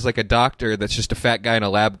he has like a doctor that's just a fat guy in a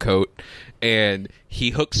lab coat, and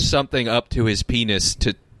he hooks something up to his penis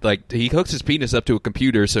to. Like, he hooks his penis up to a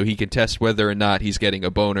computer so he can test whether or not he's getting a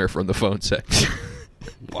boner from the phone sex.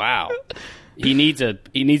 Wow. He needs a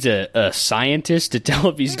scientist to tell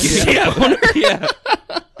if he's getting a boner. Yeah.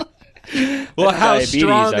 Well, how Diabetes,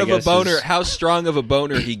 strong I of a guess, boner? is- How strong of a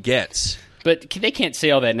boner he gets? But they can't say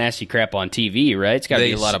all that nasty crap on TV, right? It's got to They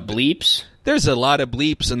be a lot of bleeps. There's a lot of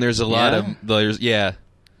bleeps and there's a lot of yeah.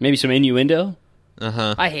 Maybe some innuendo.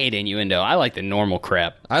 Uh-huh. I hate innuendo. I like the normal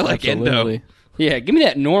crap. I like Absolutely. endo. Yeah, give me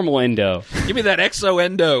that normal endo. Give me that exo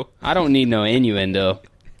endo. I don't need no innuendo.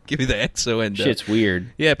 Give me the exo endo. Shit's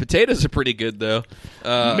weird. Yeah, potatoes are pretty good though.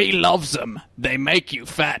 Me loves them. They make you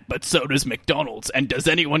fat, but so does McDonald's. And does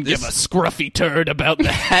anyone give a This- scruffy turd about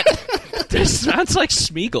that? This sounds like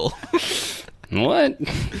Smeagol. What?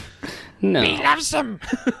 No. loves them.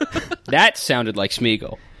 That sounded like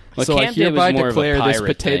Smeagol. What So I Cam did was hereby more of a declare this pirate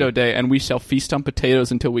potato thing. day, and we shall feast on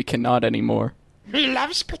potatoes until we cannot anymore. Me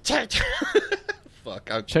loves potato. Fuck.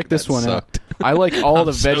 Check this that one sucked. out. I like all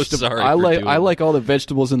the so vegetables. sorry I for like doing I that. like all the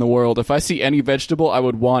vegetables in the world. If I see any vegetable, I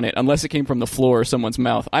would want it, unless it came from the floor or someone's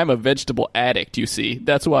mouth. I'm a vegetable addict. You see,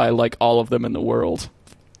 that's why I like all of them in the world.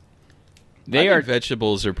 They I are think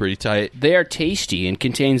vegetables are pretty tight. They are tasty and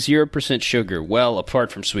contain 0% sugar, well,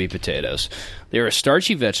 apart from sweet potatoes. They're a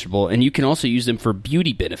starchy vegetable, and you can also use them for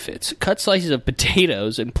beauty benefits. Cut slices of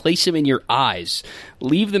potatoes and place them in your eyes.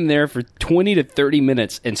 Leave them there for 20 to 30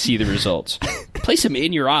 minutes and see the results. Place them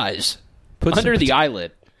in your eyes, Put under some the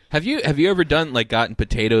eyelid. Have you ever done like gotten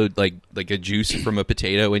potato like a juice from a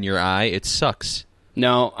potato in your eye? It sucks.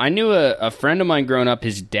 No, I knew a friend of mine growing up,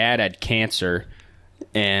 his dad had cancer,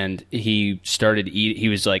 and he started he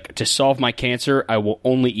was like, to solve my cancer, I will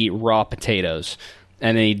only eat raw potatoes.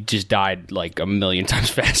 And then he just died like a million times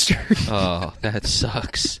faster. Oh, that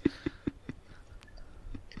sucks.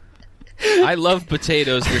 I love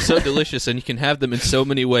potatoes. They're so delicious, and you can have them in so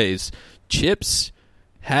many ways. chips,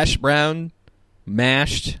 hash brown,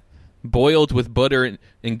 mashed, boiled with butter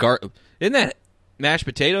and garlic. Isn't that mashed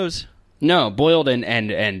potatoes? No, boiled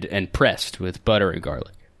and pressed with butter and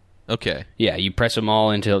garlic. Okay. Yeah, you press them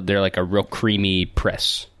all until they're like a real creamy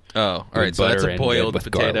press. Oh, all with right. So that's butter a and boiled with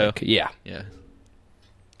potato. garlic. Yeah. Yeah.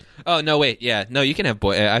 Oh, no, wait. Yeah. No, you can have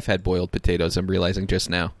I've had boiled potatoes, I'm realizing just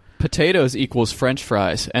now. Potatoes equals French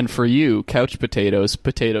fries, and for you, couch potatoes,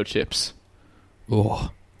 potato chips.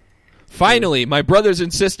 Oh. Finally, my brothers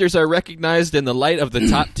and sisters are recognized in the light of the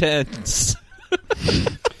top tens.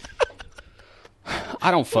 I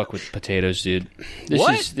don't fuck with potatoes, dude.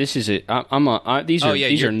 What? These are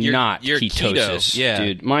you're not you're ketosis, keto, yeah.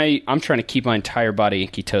 dude. I'm trying to keep my entire body in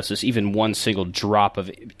ketosis. Even one single drop of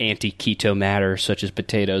anti-keto matter, such as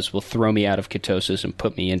potatoes, will throw me out of ketosis and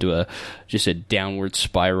put me into a downward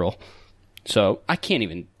spiral. So I can't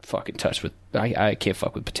even fucking touch with. I can't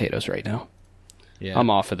fuck with potatoes right now. Yeah. I'm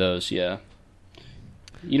off of those. Yeah.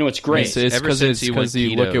 You know what's great? It's Ever because since you went you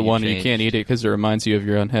keto, look at you one and you changed. can't eat it because it reminds you of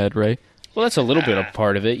your own head, right? Well, that's a little bit of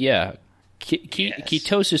part of it, yeah.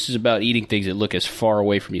 Ketosis is about eating things that look as far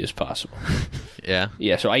away from you as possible. Yeah.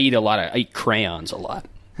 Yeah, so I eat crayons a lot.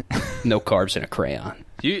 No carbs in a crayon.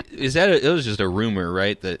 It was just a rumor,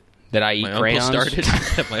 right? That I eat my crayons? uncle started.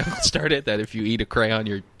 That my uncle started that if you eat a crayon,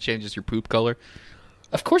 it changes your poop color.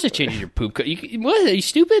 Of course it changes your poop. What, are you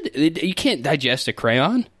stupid? You can't digest a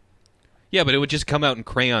crayon? Yeah, but it would just come out in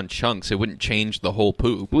crayon chunks. It wouldn't change the whole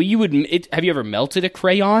poop. Well, have you ever melted a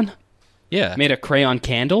crayon? Yeah. Made a crayon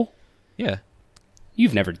candle? Yeah.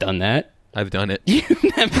 You've never done that. I've done it.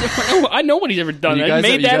 I know nobody's ever done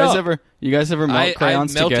that. You guys ever melt I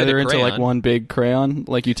crayons melted together a into like crayon. one big crayon?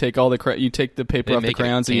 Like you take you take the paper They off the make it a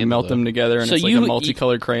crayons and you melt candle, them together, and So it's like a you-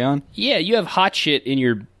 multicolored crayon. Yeah, you have hot shit in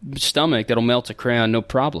your stomach that'll melt a crayon, no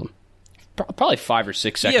problem. Probably 5 or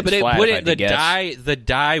 6 seconds Yeah, but it flat, if I wouldn't. had to guess. The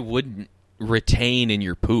dye wouldn't retain in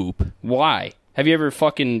your poop. Why? Have you ever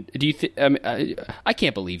fucking? Do you? I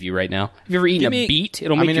can't believe you right now. Have you ever eaten Give a me- beet?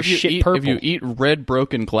 It'll make your if you shit eat, purple. if you eat red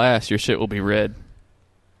broken glass, your shit will be red.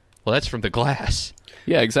 Well, that's from the glass.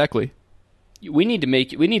 Yeah, exactly. We need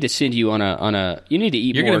to send you on a. You need to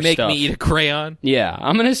eat You're more gonna make stuff. me eat a crayon? Yeah,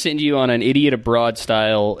 I'm gonna send you on an Idiot Abroad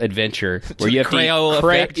style adventure where you have to Crayola eat you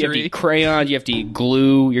have to factory. eat crayons, you have to eat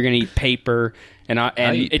glue, you're gonna eat paper, and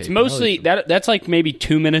eat it's paper. mostly that's like maybe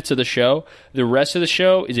 2 minutes of the show. The rest of the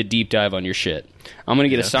show is a deep dive on your shit. I'm gonna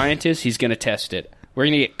get a scientist. He's gonna test it. We're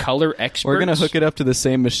gonna get color experts. We're gonna hook it up to the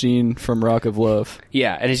same machine from Rock of Love.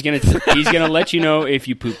 Yeah, and he's gonna let you know if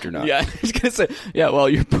you pooped or not. Yeah, he's gonna say, "Yeah, well,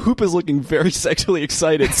 your poop is looking very sexually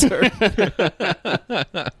excited, sir."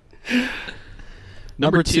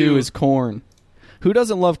 Number 2 is corn. Who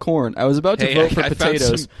doesn't love corn? I was about to vote for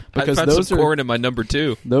potatoes because I found those some are corn in my number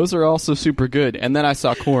 2. those are also super good. And then I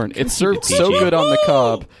saw corn. It's served so good on the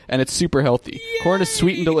cob, and it's super healthy. Corn is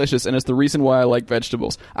sweet and delicious, and it's the reason why I like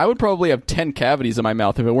vegetables. I would probably have 10 cavities in my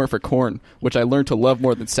mouth if it weren't for corn, which I learned to love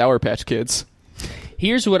more than Sour Patch Kids.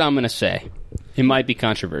 Here's what I'm gonna say. It might be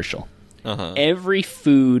controversial. Uh-huh. Every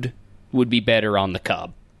food would be better on the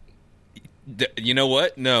cob. You know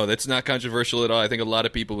what? No, that's not controversial at all. I think a lot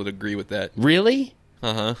of people would agree with that. Really?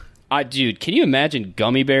 Uh-huh. Dude, can you imagine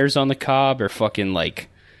gummy bears on the cob or fucking like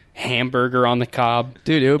hamburger on the cob?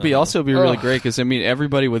 Dude, it would be also be really great because, I mean,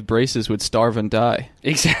 everybody with braces would starve and die.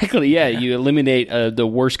 Exactly. Yeah, you eliminate the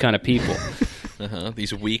worst kind of people. Uh-huh.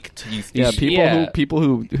 These weak teeth. Yeah, Yeah. people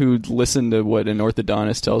who listen to what an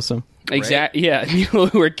orthodontist tells them. Exactly. Yeah, people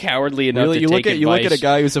who are cowardly enough Really, to you take look at a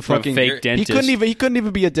guy who's a from fucking fake dentist. He couldn't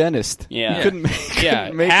even be a dentist. Yeah. He couldn't make, Yeah,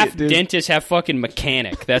 couldn't make half it, dude. dentist, half fucking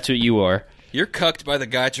mechanic. That's what you are. You're cucked by the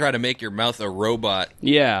guy trying to make your mouth a robot.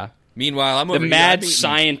 Yeah. Meanwhile, I'm The over mad here,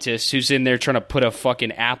 scientist who's in there trying to put a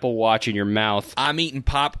fucking Apple Watch in your mouth. I'm eating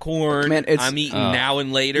popcorn. Man, it's- I'm eating now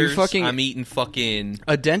and later. you fucking- I'm eating fucking.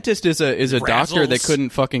 A dentist is a doctor that Razzles. couldn't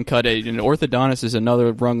fucking cut it. An orthodontist is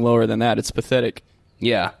another rung lower than that. It's pathetic.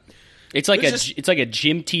 Yeah. It's like This it's like a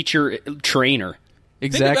gym teacher trainer.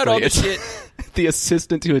 Exactly. Think about all the It's shit. the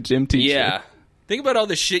assistant to a gym teacher. Yeah. Think about all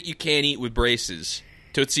the shit you can't eat with braces.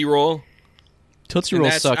 Tootsie Roll. Tootsie And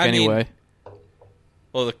Rolls that's- suck I mean- anyway.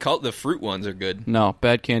 Well, the fruit ones are good. No,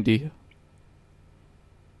 bad candy.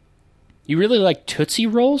 You really like Tootsie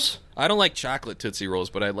Rolls? I don't like chocolate Tootsie Rolls,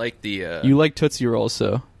 but I like the You like Tootsie Rolls,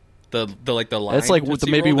 so the lime. that's like Tootsie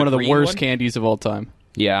maybe Roll, one of the green worst one. candies of all time.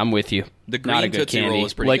 Yeah, I'm with you. The Not a green good Tootsie candy. Roll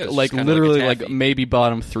is pretty Like good. It's like kinda literally a like taffy. maybe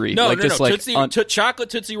bottom 3. No, like no, just no. like Chocolate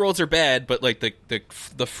Tootsie Rolls are bad, but like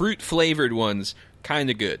the fruit flavored ones, kind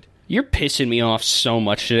of good. You're pissing me off so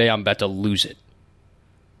much today, I'm about to lose it.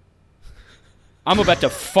 I'm about to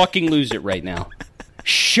fucking lose it right now.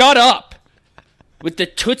 Shut up! with the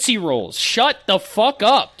Tootsie Rolls. Shut the fuck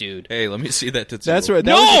up, dude. Hey, let me see that. That's right.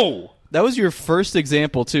 That was your first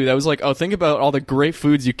example too. That was like, oh, think about all the great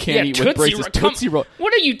foods you can't eat with braces. Tootsie Roll.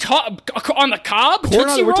 What are you talking on the cob? We're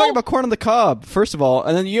talking about corn on the cob, first of all,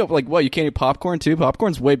 and then you have like, what? You can't eat popcorn too.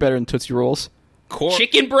 Popcorn's way better than Tootsie Rolls.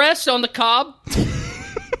 Chicken breast on the cob.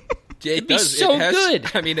 It'd be so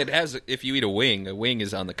good. I mean, it has. If you eat a wing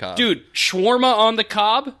is on the cob. Dude, shawarma on the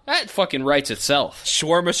cob? That fucking writes itself.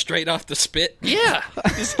 Shawarma straight off the spit. Yeah.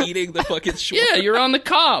 Just eating the fucking shawarma. Yeah, you're on the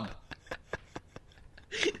cob.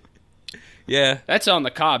 Yeah, that's on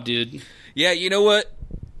the cob, dude. Yeah, you know what?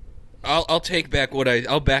 I'll take back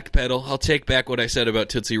I'll backpedal. I'll take back what I said about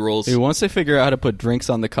Tootsie Rolls. Dude, once they figure out how to put drinks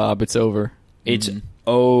on the cob, it's over. It's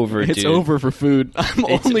over, dude. It's over for food. I'm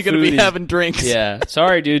only going to be having drinks. Yeah,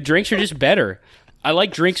 sorry, dude. Drinks are just better. I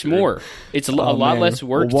like drinks more. It's a lot less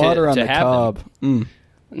work water on to the have cob. them.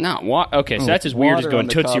 Not water. Okay, so that's as weird as going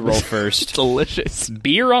Tootsie Roll first. It's delicious.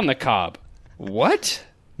 Beer on the cob. What?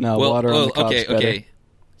 No, water on the cob. Okay.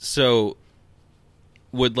 So,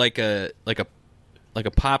 would like a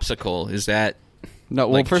popsicle, is that no?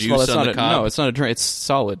 Well, like first of all, that's not a no. It's not a drink. It's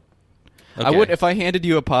solid. Okay. I would if I handed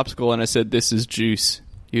you a popsicle and I said this is juice.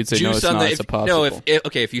 You'd say no, it's not. It's a popsicle. No,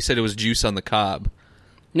 if you said it was juice on the cob.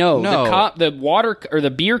 No. The water or the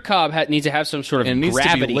beer cob needs to have some sort of and it needs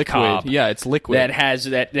gravity to be liquid. cob. Yeah, it's liquid. That has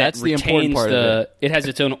that. That's the important part of it. It has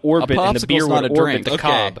its own orbit, and the beer would orbit the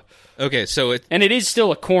cob. Okay, so and it is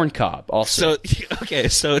still a corn cob. Also,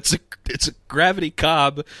 so it's a gravity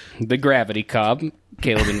cob. The gravity cob,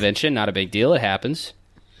 Caleb invention, not a big deal. It happens.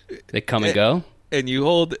 They come and go. And you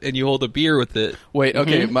hold a beer with it. Wait,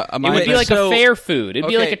 okay. It would be like a fair food. It'd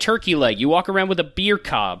be like a turkey leg. You walk around with a beer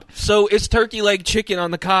cob. So it's turkey leg chicken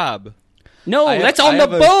on the cob. No, that's on the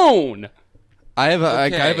bone. I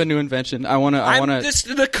have a new invention. I want to.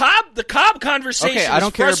 The cob conversation. Okay, I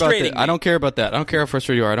don't care about that. I don't care about that. I don't care how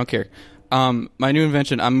frustrated you are. I don't care. My new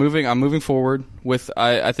invention. I'm moving forward with.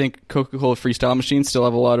 I think Coca-Cola Freestyle machines still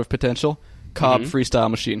have a lot of potential. Cobb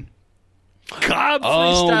Freestyle machine. Cobb freestyle.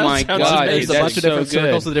 Oh my god! There's a bunch of different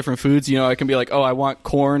circles of different foods. You know, I can be like, oh, I want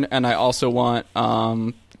corn, and I also want,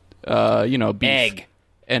 beef. Egg.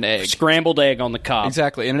 An egg. Scrambled egg on the cob.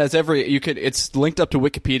 Exactly, and it has it's linked up to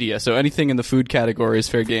Wikipedia, so anything in the food category is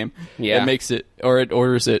fair game. Yeah. It makes it, or it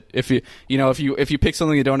orders it. If you pick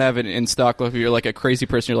something you don't have it in stock, if you're like a crazy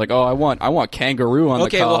person, you're like, oh, I want kangaroo on the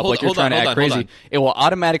cob, like you're trying to act crazy. It will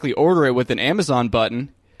automatically order it with an Amazon button.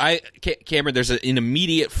 Cameron, there's an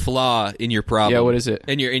immediate flaw in your problem. Yeah, what is it?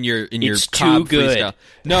 In your it's cob too good. Freestyle.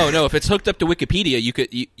 No. If it's hooked up to Wikipedia,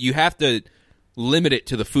 you have to limit it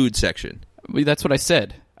to the food section. Well, that's what I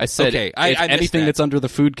said. I said okay, I anything that's under the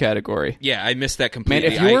food category. Yeah, I missed that completely.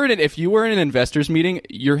 Man, if you were in an investors meeting,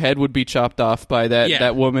 your head would be chopped off by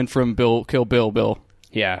that woman from Kill Bill.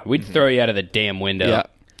 Yeah, we'd throw you out of the damn window. Yeah.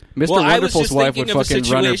 Mr. Wonderful's wife would fucking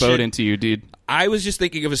run her boat into you, dude. I was just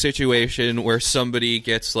thinking of a situation where somebody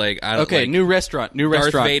gets new restaurant,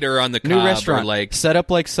 Darth Vader on the cob, new restaurant, or like set up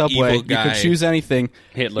like Subway. You can choose anything.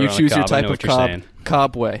 Hitler you on choose the your cob. type of cob.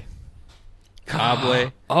 Cobway.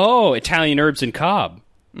 Cobway. Oh, Italian herbs and cob.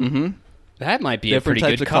 Mm-hmm. That might be different a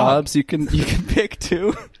pretty types good of cob. cobs you can pick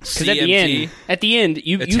too. Because at the end,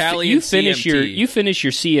 you finish CMT.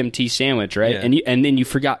 your CMT sandwich, right? Yeah. And then you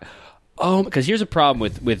forgot. Oh, because here's a problem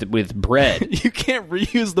with bread. You can't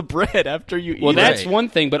reuse the bread after you eat it. Well, that's one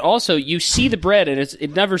thing, but also you see the bread and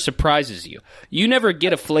it never surprises you. You never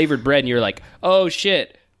get a flavored bread and you're like, oh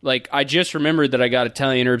shit, like I just remembered that I got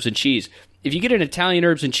Italian herbs and cheese. If you get an Italian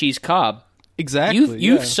herbs and cheese cob, exactly,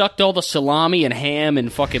 you've sucked all the salami and ham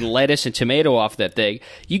and fucking lettuce and tomato off that thing.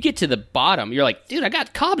 You get to the bottom, you're like, dude, I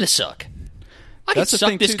got cob to suck. I can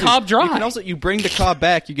suck this cob dry. You can also bring the cob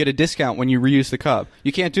back. You get a discount when you reuse the cob.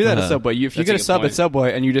 You can't do that at Subway. If you get a sub at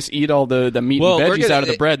Subway and you just eat all the meat and veggies out of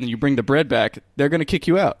the bread and you bring the bread back, they're going to kick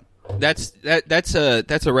you out. That's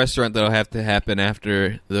a restaurant that'll have to happen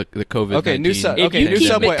after the COVID-19. Okay, new Subway. If you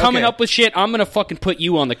keep coming up with shit, I'm going to fucking put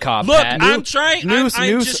you on the cob. Look, Pat. I'm trying. I'm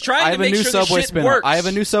just trying to make sure the shit works. I have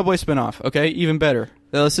a new Subway spinoff. Okay, even better.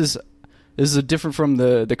 This is a different from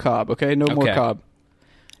the cob. Okay, no more cob.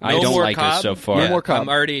 I don't like cob? this so far. No more cob. I'm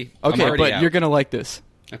already but out. you're going to like this.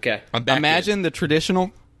 Okay. I'm back Imagine the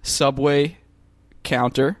traditional Subway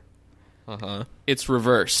counter. Uh-huh. It's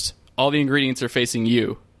reversed. All the ingredients are facing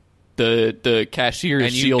you. The cashier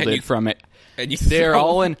is shielded from it. And They're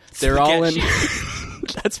all in.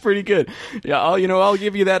 That's pretty good. Yeah, I'll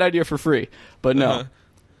give you that idea for free. But no,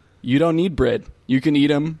 you don't need bread. You can eat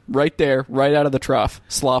them right there, right out of the trough.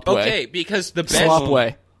 Slop way. Okay, because the best slop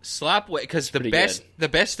way. Because the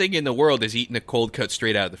best thing in the world is eating a cold cut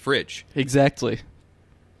straight out of the fridge. Exactly.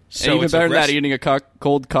 So and even it's a better than that, rest- eating a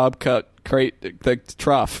cold cob cut crate, the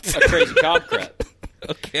trough. A crazy cob crap.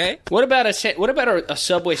 Okay. What about a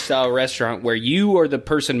Subway style restaurant where you are the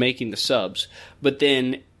person making the subs, but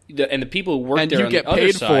then the people who work And there you on get the other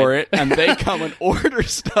paid side, for it, and they come and order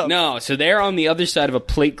stuff. No, so they're on the other side of a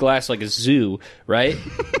plate glass like a zoo, right?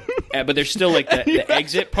 But there's still like the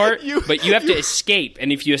exit part, but you have to escape,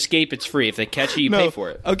 and if you escape, it's free. If they catch you, you pay for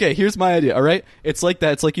it. Okay, here's my idea, all right? It's like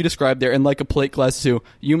that. It's like you described there, and like a plate glass too.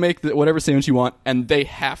 You make whatever sandwich you want, and they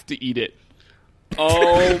have to eat it.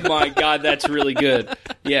 Oh my god, that's really good.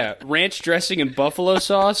 Yeah, ranch dressing and buffalo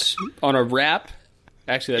sauce on a wrap.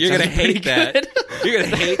 Actually, that You're sounds gonna hate pretty good. that. You're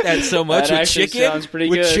gonna hate that so much That with actually chicken. sounds pretty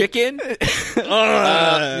with good. chicken.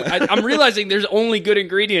 I'm realizing there's only good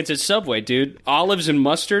ingredients at Subway, dude. Olives and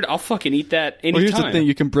mustard. I'll fucking eat that anytime. Well, here's the thing: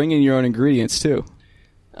 you can bring in your own ingredients too.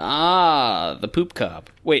 The poop cob.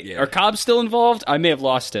 Wait, are cobs still involved? I may have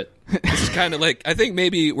lost it. This is kind of like I think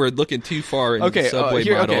maybe we're looking too far into Okay, the Subway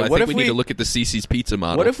model. I what think if we need we- to look at the CC's Pizza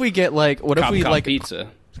model. What if we get like? What if Cob we cob like pizza?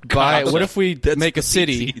 buy? Cob- What if we That's make a what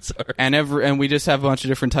city CCs are. and we just have a bunch of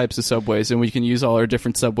different types of subways, and we can use all our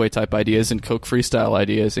different subway type ideas and Coke freestyle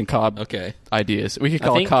ideas and Cobb Okay. ideas. We could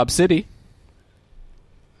call think- it Cobb City.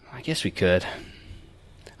 I guess we could.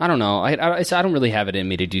 I don't know. I don't really have it in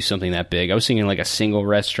me to do something that big. I was thinking like a single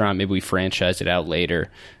restaurant. Maybe we franchise it out later.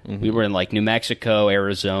 We were in like New Mexico,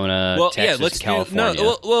 Arizona, Well, Texas, yeah, let's California. do.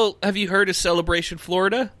 No, well, have you heard of Celebration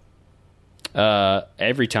Florida?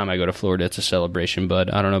 Every time I go to Florida, it's a celebration, bud.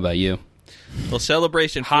 I don't know about you. Well,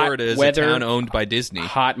 Celebration Hot Florida is weather. a town owned by Disney.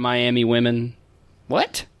 Hot Miami women.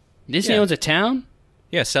 What? Disney Yeah. owns a town?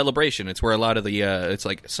 Yeah, Celebration. It's where a lot of the it's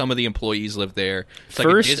like some of the employees live there. It's like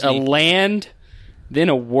First Disney. land, then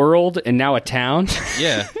a world, and now a town?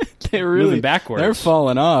 Yeah, They're really Moving backwards. They're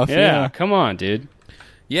falling off. Yeah, come on, dude.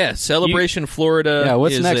 yeah. Celebration Florida. Yeah.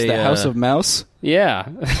 What's is next? A, The House of Mouse. Yeah.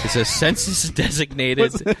 It's a census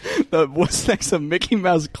designated. What's next? The Mickey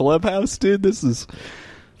Mouse Clubhouse, dude. This is.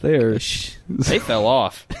 They're. They fell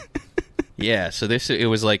off. Yeah, so it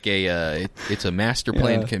was like it's a master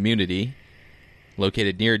planned Yeah. community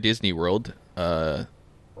located near Disney World.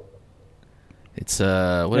 It's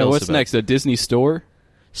what else? What's about- next? A Disney store.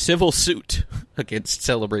 Civil suit against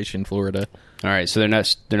Celebration Florida. All right, so they're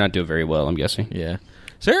not doing very well, I'm guessing. Yeah.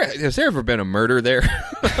 Has there ever been a murder there?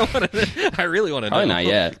 I really want to know. Probably not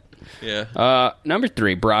yet. Yeah. Number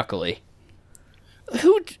 3, broccoli.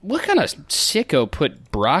 What kind of sicko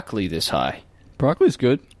put broccoli this high? Broccoli's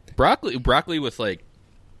good. Broccoli with like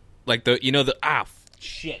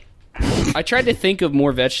shit. I tried to think of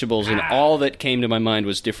more vegetables, and all that came to my mind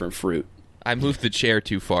was different fruit. I moved the chair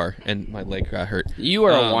too far, and my leg got hurt. You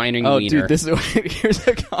are a whining Oh, wiener. dude, this is here's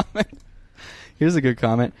a comment. Here's a good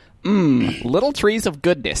comment. Little trees of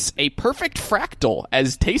goodness, a perfect fractal,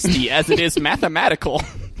 as tasty as it is mathematical.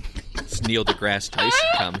 It's Neil deGrasse Tyson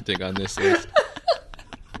commenting on this list.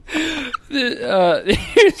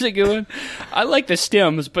 Here's a good one. I like the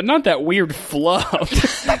stems, but not that weird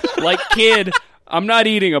fluff. Like, kid, I'm not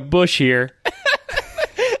eating a bush here.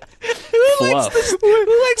 Fluff.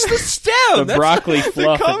 Who likes the stem? The broccoli fluff The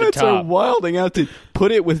at the comments are top. wilding out to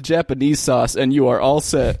put it with Japanese sauce, and you are all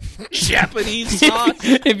set. Japanese sauce.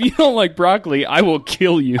 If you don't like broccoli, I will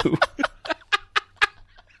kill you.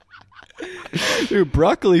 Dude,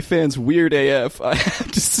 broccoli fans weird AF. I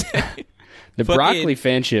have to say. The Fucking- broccoli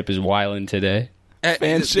fanship is wilding today.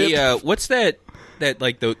 The, what's that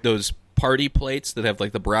like those party plates that have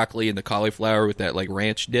like the broccoli and the cauliflower with that like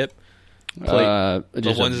ranch dip? Just a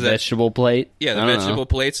ones that- vegetable plate. Yeah, the I don't vegetable know.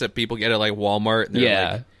 plates that people get at like Walmart. And they're,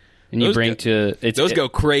 Yeah. like, And you those bring go- to... It's, those go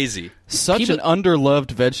crazy. Such People- an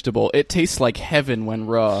underloved vegetable. It tastes like heaven when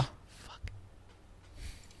raw.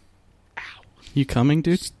 You coming,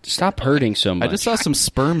 dude? Stop hurting so much. I just saw some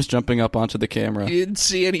sperms jumping up onto the camera. You didn't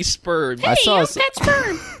see any sperm. I saw. That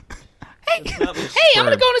sperm. Hey, Hey, I'm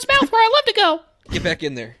gonna go in his mouth where I love to go. Get back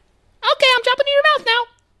in there. Okay, I'm jumping in your mouth now.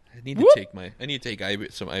 I need to take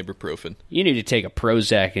some ibuprofen. You need to take a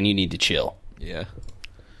Prozac and you need to chill. Yeah.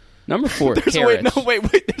 Number 4, Wait, carrots. no, wait.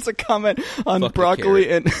 There's a comment on Fuck a broccoli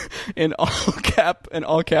in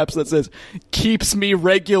all caps that says "keeps me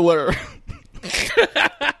regular."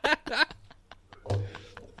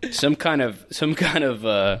 Some kind of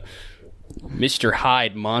Mr.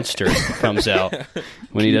 Hyde monster comes out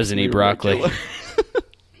when he doesn't eat broccoli.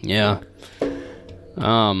 Yeah.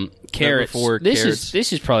 Carrots. Number 4, carrots.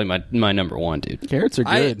 This is probably my number 1, dude. Carrots are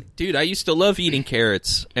good. I used to love eating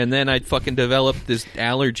carrots, and then I fucking developed this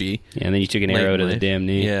allergy. Yeah, and then you took an arrow to the damn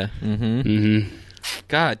knee. Yeah. Mm-hmm.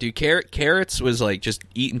 God, dude, carrots was like just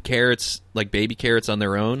eating carrots, like baby carrots on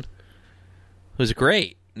their own. It was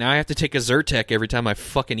great. Now I have to take a Zyrtec every time I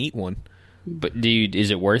fucking eat one. But is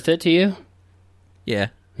it worth it to you? Yeah.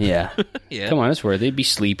 Yeah. Yeah. Come on, it's worth it. You'd be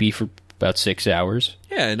sleepy for about 6 hours.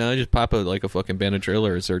 Yeah, no, just pop a fucking Benadryl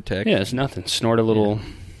or a Zyrtec. Yeah, it's nothing. Snort a little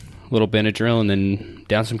Benadryl and then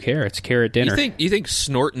down some carrots. Carrot dinner. You think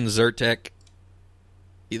snorting Zyrtec?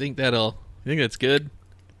 You think that's good?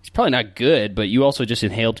 It's probably not good, but you also just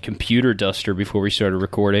inhaled computer duster before we started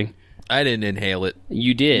recording. I didn't inhale it.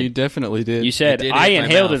 You did. You definitely did. You said, It did I hit my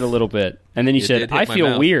inhaled mouth. it a little bit. And then you It said, did hit I my feel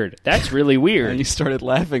mouth. weird. That's really and weird. you started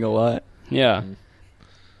laughing a lot. Yeah.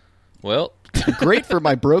 Well, Great for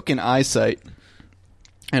my broken eyesight.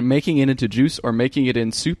 And making it into juice or making it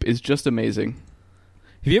in soup is just amazing.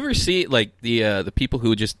 have you ever seen like the people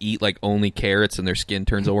who just eat like only carrots and their skin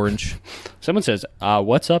turns orange? Someone says,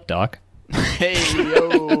 what's up, Doc? Hey,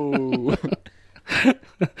 yo.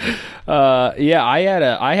 Yeah, I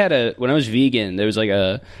had a when I was vegan, there was like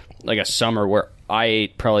a summer where I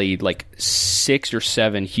ate probably like 6 or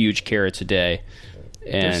 7 huge carrots a day.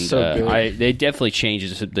 And so good. they definitely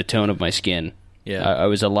changes the tone of my skin. Yeah. I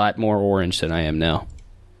was a lot more orange than I am now.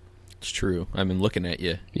 It's true. I've been looking at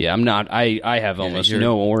you. Yeah, I'm not. I have almost you're-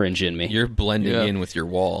 no orange in me. You're blending Yeah. in with your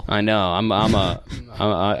wall. I know.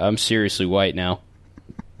 I'm seriously white now.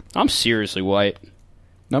 I'm seriously white.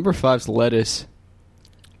 Number 5's lettuce.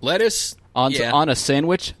 Lettuce On a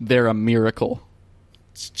sandwich, they're a miracle.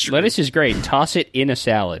 It's true. Lettuce is great. Toss it in a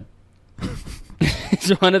salad. It's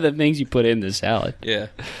one of the things you put in the salad. Yeah.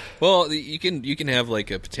 Well, you can have like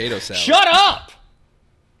a potato salad. Shut up!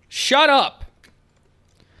 Shut up!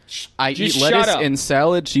 I Just eat shut lettuce up. in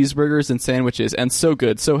salad, cheeseburgers, and sandwiches, and so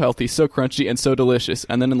good, so healthy, so crunchy, and so delicious.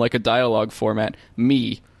 And then in like a dialogue format,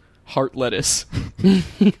 me, heart lettuce.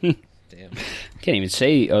 Damn. Can't even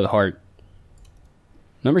say heart.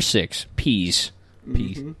 Number 6, peas.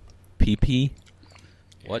 PP.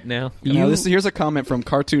 What now? Now, here's a comment from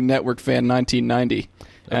Cartoon Network fan 1990,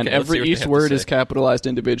 and Okay, let's see what they each have to word is say. capitalized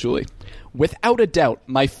individually. Without a doubt,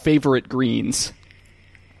 my favorite greens.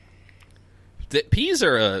 Peas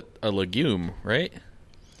are a legume, right?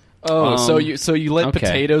 Oh, so you let okay.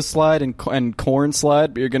 potatoes slide and corn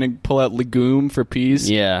slide, but you're gonna pull out legume for peas?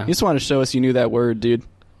 Yeah. You just want to show us you knew that word, dude.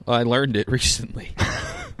 Well, I learned it recently.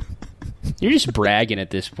 You're just bragging at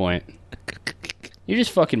this point. You're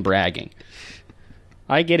just fucking bragging.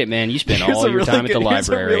 I get it, man. You spend all your time at the Here's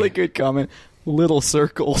a library. really good comment. Little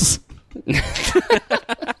circles.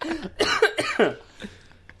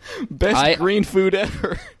 Best green food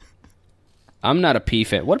ever. I'm not a pea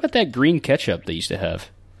fan. What about that green ketchup they used to have?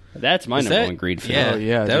 That's my number one green food. Yeah, Oh,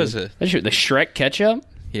 yeah, that dude. was That shit, the Shrek ketchup?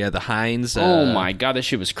 the Heinz. Oh my god, that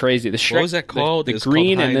shit was crazy. The Shrek, What was that called? The It was called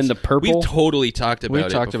green and Heinz. then the purple. We've totally talked about We've it.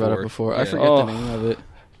 talked about it before. I Yeah. forget Oh. the name of it.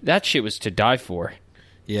 That shit was to die for.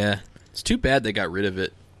 Yeah, it's too bad they got rid of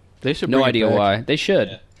it. They should No bring it idea back. why. They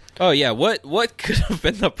should. Oh yeah, what could have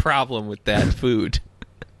been the problem with that food?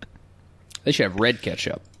 They should have red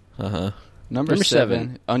ketchup. Uh-huh. Number Number 7,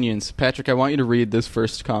 seven. onions. Patrick, I want you to read this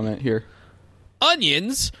first comment here.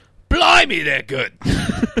 Onions, blimey, they're good.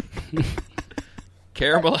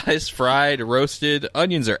 Caramelized, fried, roasted.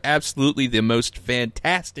 Onions are absolutely the most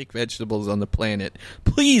fantastic vegetables on the planet.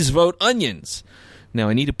 Please vote onions. Now,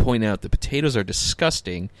 I need to point out that potatoes are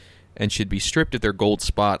disgusting and should be stripped of their gold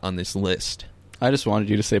spot on this list. I just wanted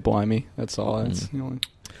you to say blimey. That's all. That's the only...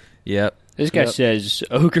 Yep. This guy Yep. says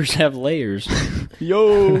ogres have layers.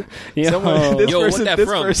 Yo, Yo. someone, this Yo, what person, that this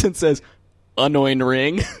from? person says annoying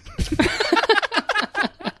ring.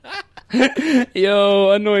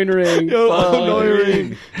 Yo, annoying ring. Yo, Fuck. annoying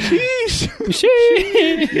ring. Sheesh.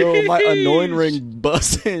 Sheesh. Yo, my annoying ring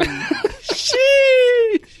bussin'.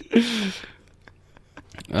 Sheesh.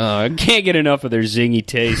 I can't get enough of their zingy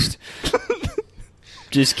taste.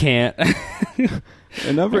 Just can't.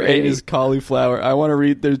 And number 8 is cauliflower. I want to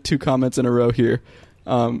read. There's 2 comments in a row here.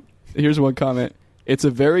 Here's one comment. It's a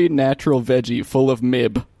very natural veggie full of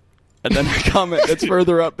mib. And then a comment that's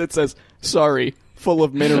further up that says, sorry, full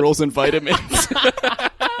of minerals and vitamins.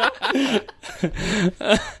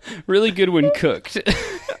 Really good when cooked.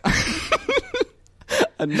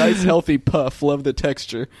 A nice healthy puff. Love the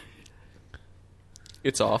texture.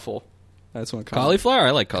 It's awful. That's one comment. Cauliflower?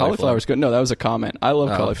 I like cauliflower. Cauliflower's good. No, that was a comment. I love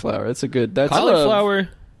Oh. cauliflower. It's a good. That's Cauliflower?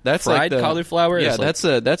 That's fried like the, cauliflower? Yeah, is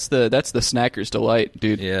like that's the snacker's delight,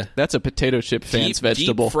 dude. Yeah. That's a potato chip fan's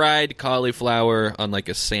vegetable. Deep fried cauliflower on like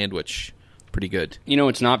a sandwich. Pretty good. You know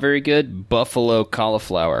what's not very good? Buffalo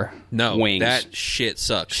cauliflower. No, wings. that shit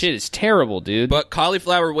sucks. Shit is terrible, dude. But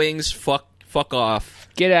cauliflower wings, fuck off.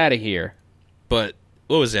 Get out of here. But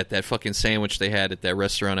what was that? That fucking sandwich they had at that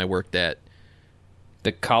restaurant I worked at.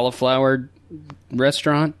 The cauliflower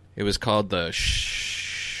restaurant? It was called the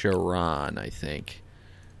Sharon, I think.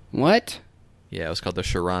 What? Yeah, it was called the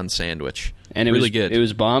Sharon sandwich. And it really was good. It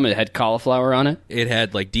was bomb. It had cauliflower on it. It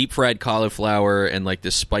had like deep fried cauliflower and like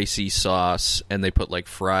this spicy sauce, and they put like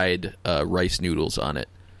fried rice noodles on it.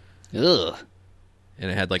 Ugh. And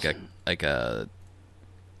it had like a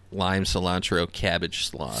lime cilantro cabbage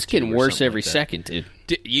slaw. It's getting worse every second, dude.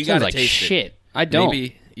 You Sounds gotta like taste shit. it. I don't.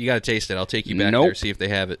 Maybe you gotta taste it. I'll take you back Nope. there, see if they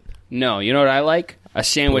have it. No, you know what I like? A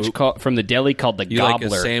sandwich from the deli called the You Gobbler.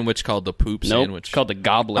 like a sandwich called the poop Nope, sandwich? it's called the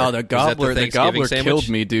Gobbler. Oh, the gobbler! The Thanksgiving gobbler sandwich? killed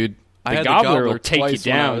me, dude. I had Gobbler will the take you twice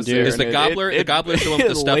when I down, was dude. there, Is the and gobbler the gobbler's the one with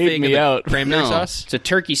the it stuffing laid and me the out. cranberry no, sauce? it's a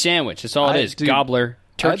turkey sandwich. That's all it is. Dude, Gobbler,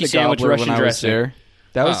 I had turkey the sandwich, gobbler Russian when I was dressing. there.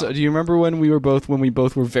 That was. Oh. Do you remember when we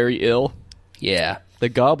both were very ill? Yeah. The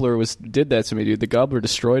gobbler did that to me, dude. The gobbler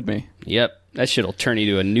destroyed me. Yep. That shit'll turn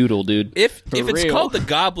you to a noodle, dude. If For it's real. called the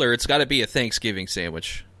gobbler, it's got to be a Thanksgiving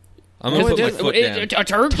sandwich. I'm No, gonna it put my is- foot down. A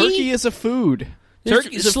turkey? Turkey is a food.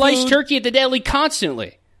 Turkey's a sliced food. turkey at the deli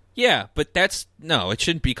constantly. Yeah, but no. It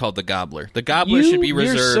shouldn't be called the gobbler. The gobbler should be You're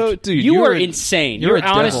reserved. so, dude. You you're are a- insane. you're You're a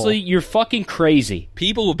devil. honestly, you're fucking crazy.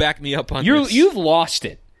 People will back me up on this. You've lost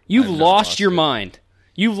it. You've I've not lost lost your it. mind.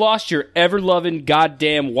 You've lost your ever-loving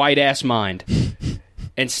goddamn white-ass mind.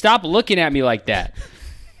 And stop looking at me like that.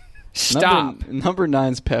 Stop. Number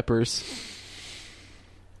 9's peppers.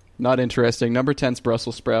 Not interesting. Number 10's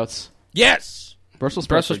Brussels sprouts. Yes. Brussels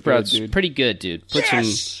sprouts. Brussels are sprouts, good, dude. pretty good, dude.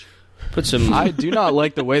 Put some. I do not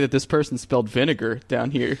like the way that this person spelled vinegar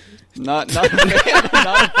down here. Not a fan,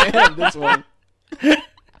 not a fan of this one.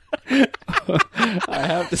 I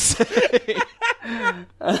have to say.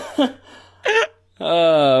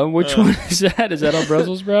 Which one is that? Is that on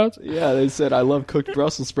Brussels sprouts? Yeah, they said I love cooked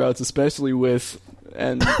Brussels sprouts, especially with,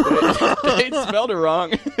 and they spelled it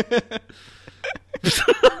wrong.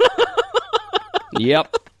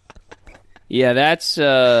 Yep. Yeah, that's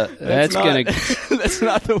not, gonna. That's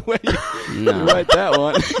not the way you No, write that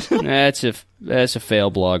one. that's a fail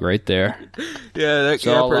blog right there. Yeah, That's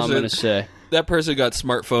all I'm gonna say. that person got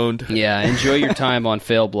smartphoned. Yeah, enjoy your time on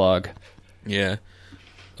fail blog. Yeah.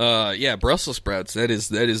 Yeah, Brussels sprouts. That is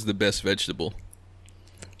the best vegetable.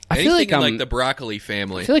 I feel like Anything I'm like the broccoli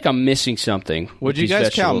family. I feel like I'm missing something. Would with you these guys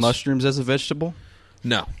vegetables. count mushrooms as a vegetable?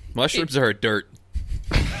 No, mushrooms are dirt.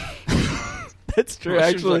 That's true.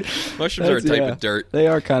 Actually, Mushrooms are a type of dirt. They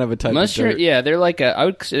are kind of a type Mushroom? of dirt. Yeah, they're like I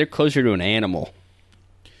would say they're closer to an animal.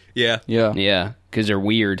 Yeah. Yeah. Yeah, because they're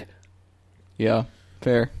weird. Yeah.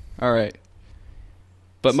 Fair. All right.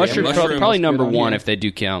 But See, mushrooms mushroom probably is number good on one here. if they do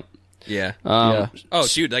count. Yeah. Yeah. Oh,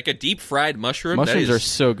 dude, like a deep fried mushroom. Mushrooms that are is,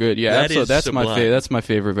 so good. Yeah, that absolutely. is That's my sublime. That's my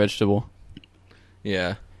favorite vegetable.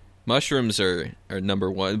 Yeah. Mushrooms are number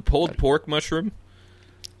one. Pulled pork mushroom.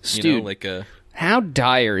 You Dude, know, like a. how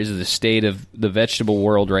dire is the state of the vegetable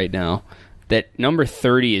world right now that number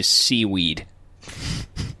 30 is seaweed?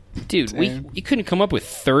 Dude, you couldn't come up with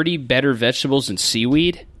 30 better vegetables than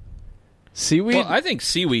seaweed? Seaweed. Well, I think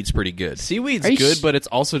seaweed's pretty good. Seaweed's Are you good, s- but it's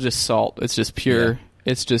also just salt. It's just pure. Yeah.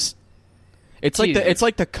 It's just. It's like Dude. it's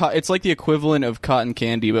like the equivalent of cotton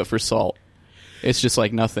candy, but for salt. It's just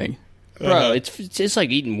like nothing. Bro, it's like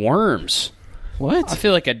eating worms. What? I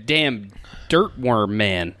feel like a damn dirt worm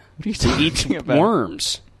man What are you who eats talking about?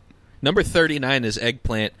 worms. Number 39 is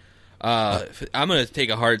eggplant. I'm going to take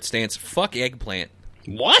a hard stance. Fuck eggplant.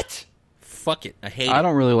 What? Fuck it. I hate I it.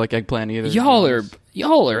 don't really like eggplant either. Y'all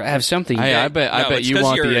are have something. I bet No, it's you 'cause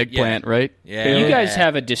want the you're- eggplant, yeah. right? Yeah. You guys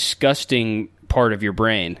have a disgusting part of your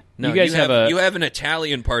brain. No, you guys have a you have an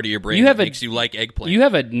Italian part of your brain You have that a- makes you like eggplant. you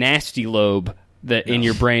have a nasty lobe that in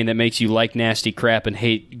your brain that makes you like nasty crap and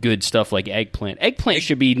hate good stuff like eggplant. Eggplant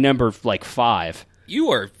should be number like 5. You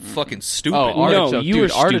are fucking stupid. Oh, artichoke. No, you dude, were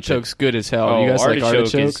stupid. artichoke's good as hell. You guys like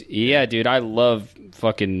artichoke? is yeah, dude. I love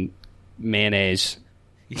fucking mayonnaise.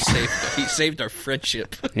 He saved our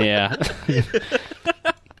friendship. Yeah.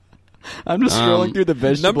 I'm just scrolling through the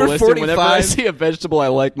vegetable number list, and whenever I 45 see a vegetable I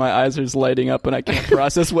like, my eyes are just lighting up, and I can't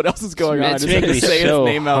process what else is going on. I It's just have making to me say so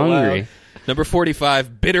his name out hungry. loud. Number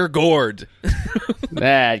 45, bitter gourd.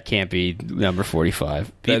 That can't be number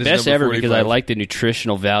 45. Be That is best number ever because I 45. like the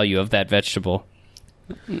nutritional value of that vegetable.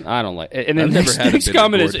 I don't like it. And then I've the never had a next bitter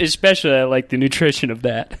comment is gourd. especially I like the nutrition of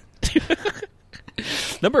that.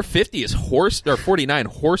 Number 50 is 49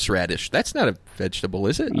 horseradish. That's not a vegetable,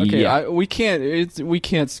 is it? Okay, Yeah. we can't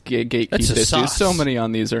gatekeep That's a this. Dude. sauce. So many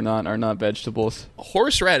on these are not vegetables.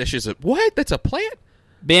 Horseradish is a what? That's a plant?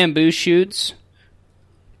 Bamboo shoots.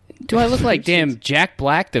 Do I look like damn Jack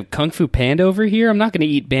Black, the Kung Fu Panda over here? I'm not going to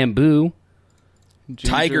eat bamboo. Ginger.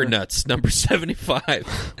 Tiger nuts, number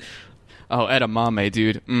 75. Oh, edamame,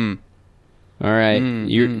 dude. Mm. All right.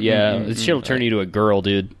 This shit'll turn you to a girl,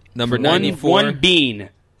 dude. Number One 94. bean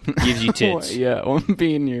gives you tits. Yeah, one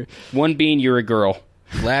bean. One bean, you're a girl.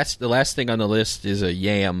 The last thing on the list is a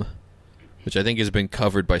yam, which I think has been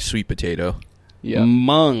covered by sweet potato. Yeah.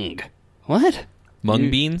 Mung. What?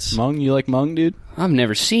 Mung beans? Mung? You like mung, dude? I've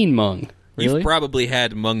never seen mung. Really? You've probably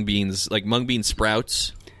had mung beans, like mung bean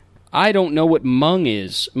sprouts. I don't know what mung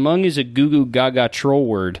is. Mung is a goo goo gaga troll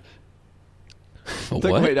word. What?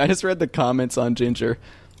 Wait, I just read the comments on ginger.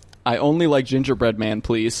 I only like gingerbread man,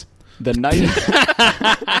 please. The nice,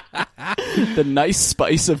 the nice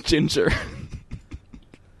spice of ginger.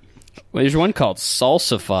 Well, there's one called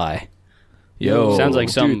Salsify. Yo, Sounds like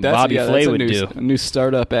something dude, that's- Bobby yeah, Flay that's a would new, do. A new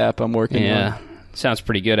startup app I'm working Yeah. on. Sounds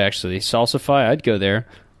pretty good, actually. Salsify, I'd go there.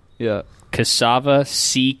 Yeah. Cassava,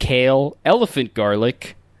 sea kale, elephant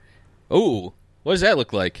garlic. Ooh, what does that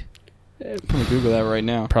look like? I'm gonna Google that right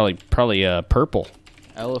now. Probably purple.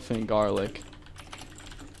 Elephant garlic.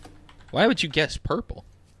 Why would you guess purple?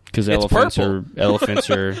 Because It's elephants purple.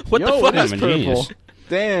 are What Yo, the fuck? what is I'm a purple? genius.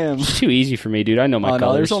 Damn. It's too easy for me, dude. I know my Oh, no,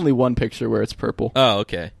 colors. there's only one picture where it's purple. Oh,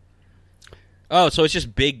 okay. Oh, so it's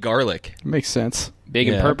just big garlic. Makes sense. Big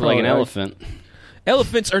and Yeah, purple like an probably right. elephant.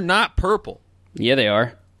 Elephants are not purple. Yeah, they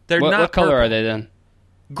are. They're what, not What color purple. are they then?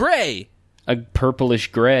 Gray. A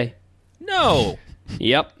purplish gray. No.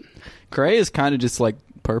 Yep. Gray is kind of just like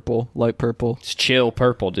purple, light purple. It's chill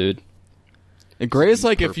purple, dude. Gray is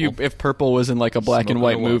like Purple. if purple was in like a black and Smoke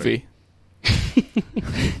white on the water. movie.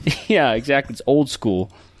 Yeah, exactly. It's old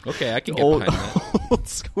school. Okay, I can get Old, behind that. old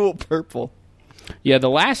school purple. Yeah, the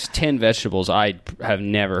last 10 vegetables I have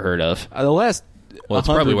never heard of. The last Well, it's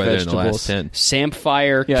probably 100 why they're in the vegetables. last 10.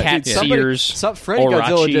 Samphire, Yeah, cat dude, somebody- sears, Freddy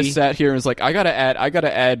Godzilla Orachi. just sat here and was like, I gotta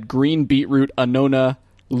add green beetroot, Anona,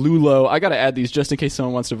 Lulo. I gotta add these just in case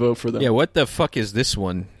someone wants to vote for them. Yeah, what the fuck is this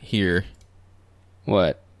one here?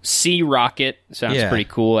 What? Sea rocket. Sounds Yeah. pretty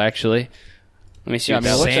cool, actually. Let me see Yeah, what I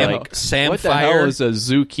mean, that what looks the like. Samphire. What the hell is a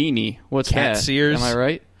zucchini? What's Cat that? sears? Am I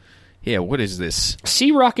right? Yeah, what is this?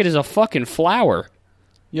 Sea rocket is a fucking flower.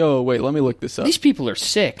 Yo, wait, let me look this up. These people are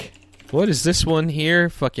sick. What is this one here?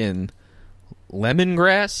 Fucking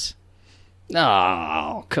lemongrass?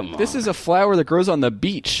 Oh, come on. This is a flower that grows on the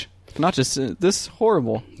beach. Not just this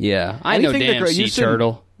horrible. Yeah, I know Anything that damn grow- sea you shouldn't-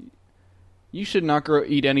 turtle. You should not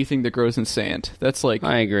eat anything that grows in sand. That's like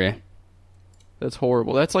I agree. that's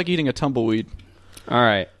horrible. That's like eating a tumbleweed. All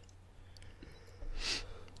right.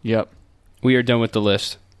 Yep. We are done with the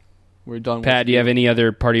list. We're done. Pat, do you have any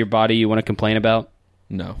other part of your body you want to complain about?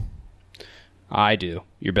 No. I do.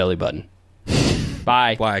 Your belly button.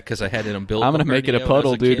 Bye. Why? Because I had an umbilical I'm gonna make it a hernia when I was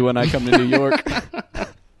puddle, dude, kid? when I come to New York.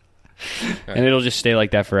 And it'll just stay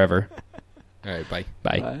like that forever. All right, bye.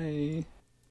 Bye. Bye.